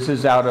 This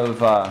is out of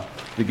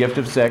The Gift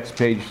of Sex,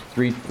 page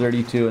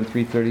 332 and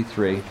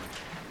 333.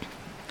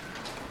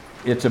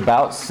 It's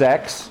about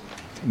sex.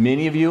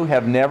 Many of you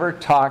have never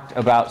talked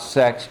about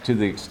sex to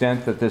the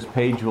extent that this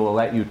page will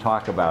let you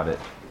talk about it.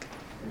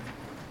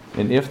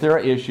 And if there are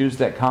issues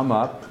that come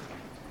up,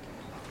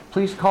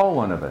 please call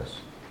one of us.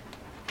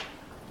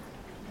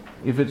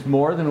 If it's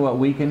more than what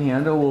we can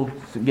handle, we'll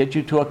get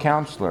you to a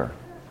counselor.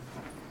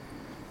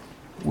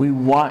 We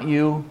want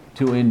you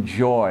to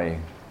enjoy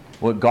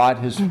what God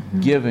has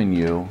given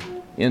you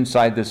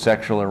inside the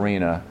sexual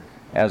arena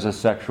as a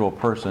sexual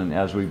person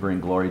as we bring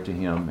glory to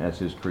Him as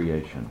His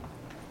creation.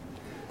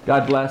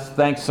 God bless.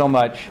 Thanks so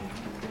much.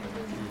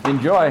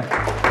 Enjoy.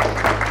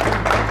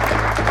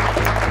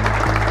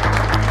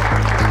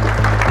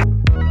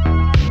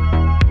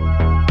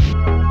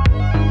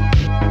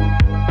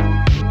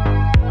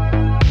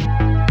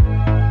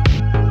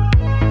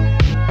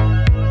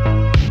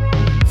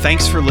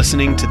 Thanks for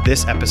listening to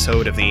this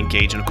episode of the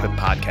Engage and Equip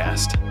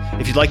podcast.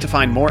 If you'd like to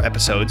find more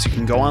episodes, you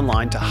can go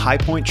online to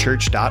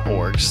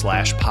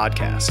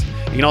highpointchurch.org/podcast.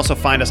 You can also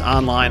find us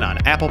online on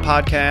Apple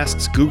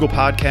Podcasts, Google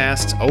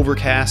Podcasts,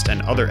 Overcast,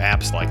 and other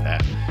apps like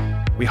that.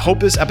 We hope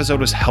this episode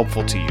was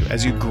helpful to you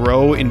as you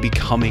grow in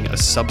becoming a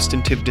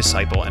substantive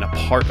disciple and a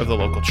part of the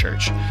local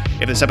church.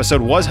 If this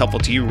episode was helpful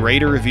to you,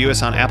 rate or review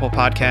us on Apple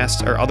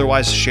Podcasts, or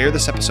otherwise share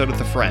this episode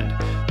with a friend.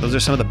 Those are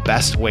some of the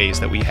best ways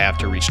that we have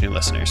to reach new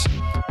listeners.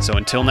 So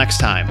until next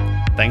time,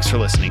 thanks for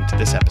listening to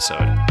this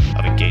episode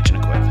of Engage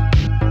and Equip.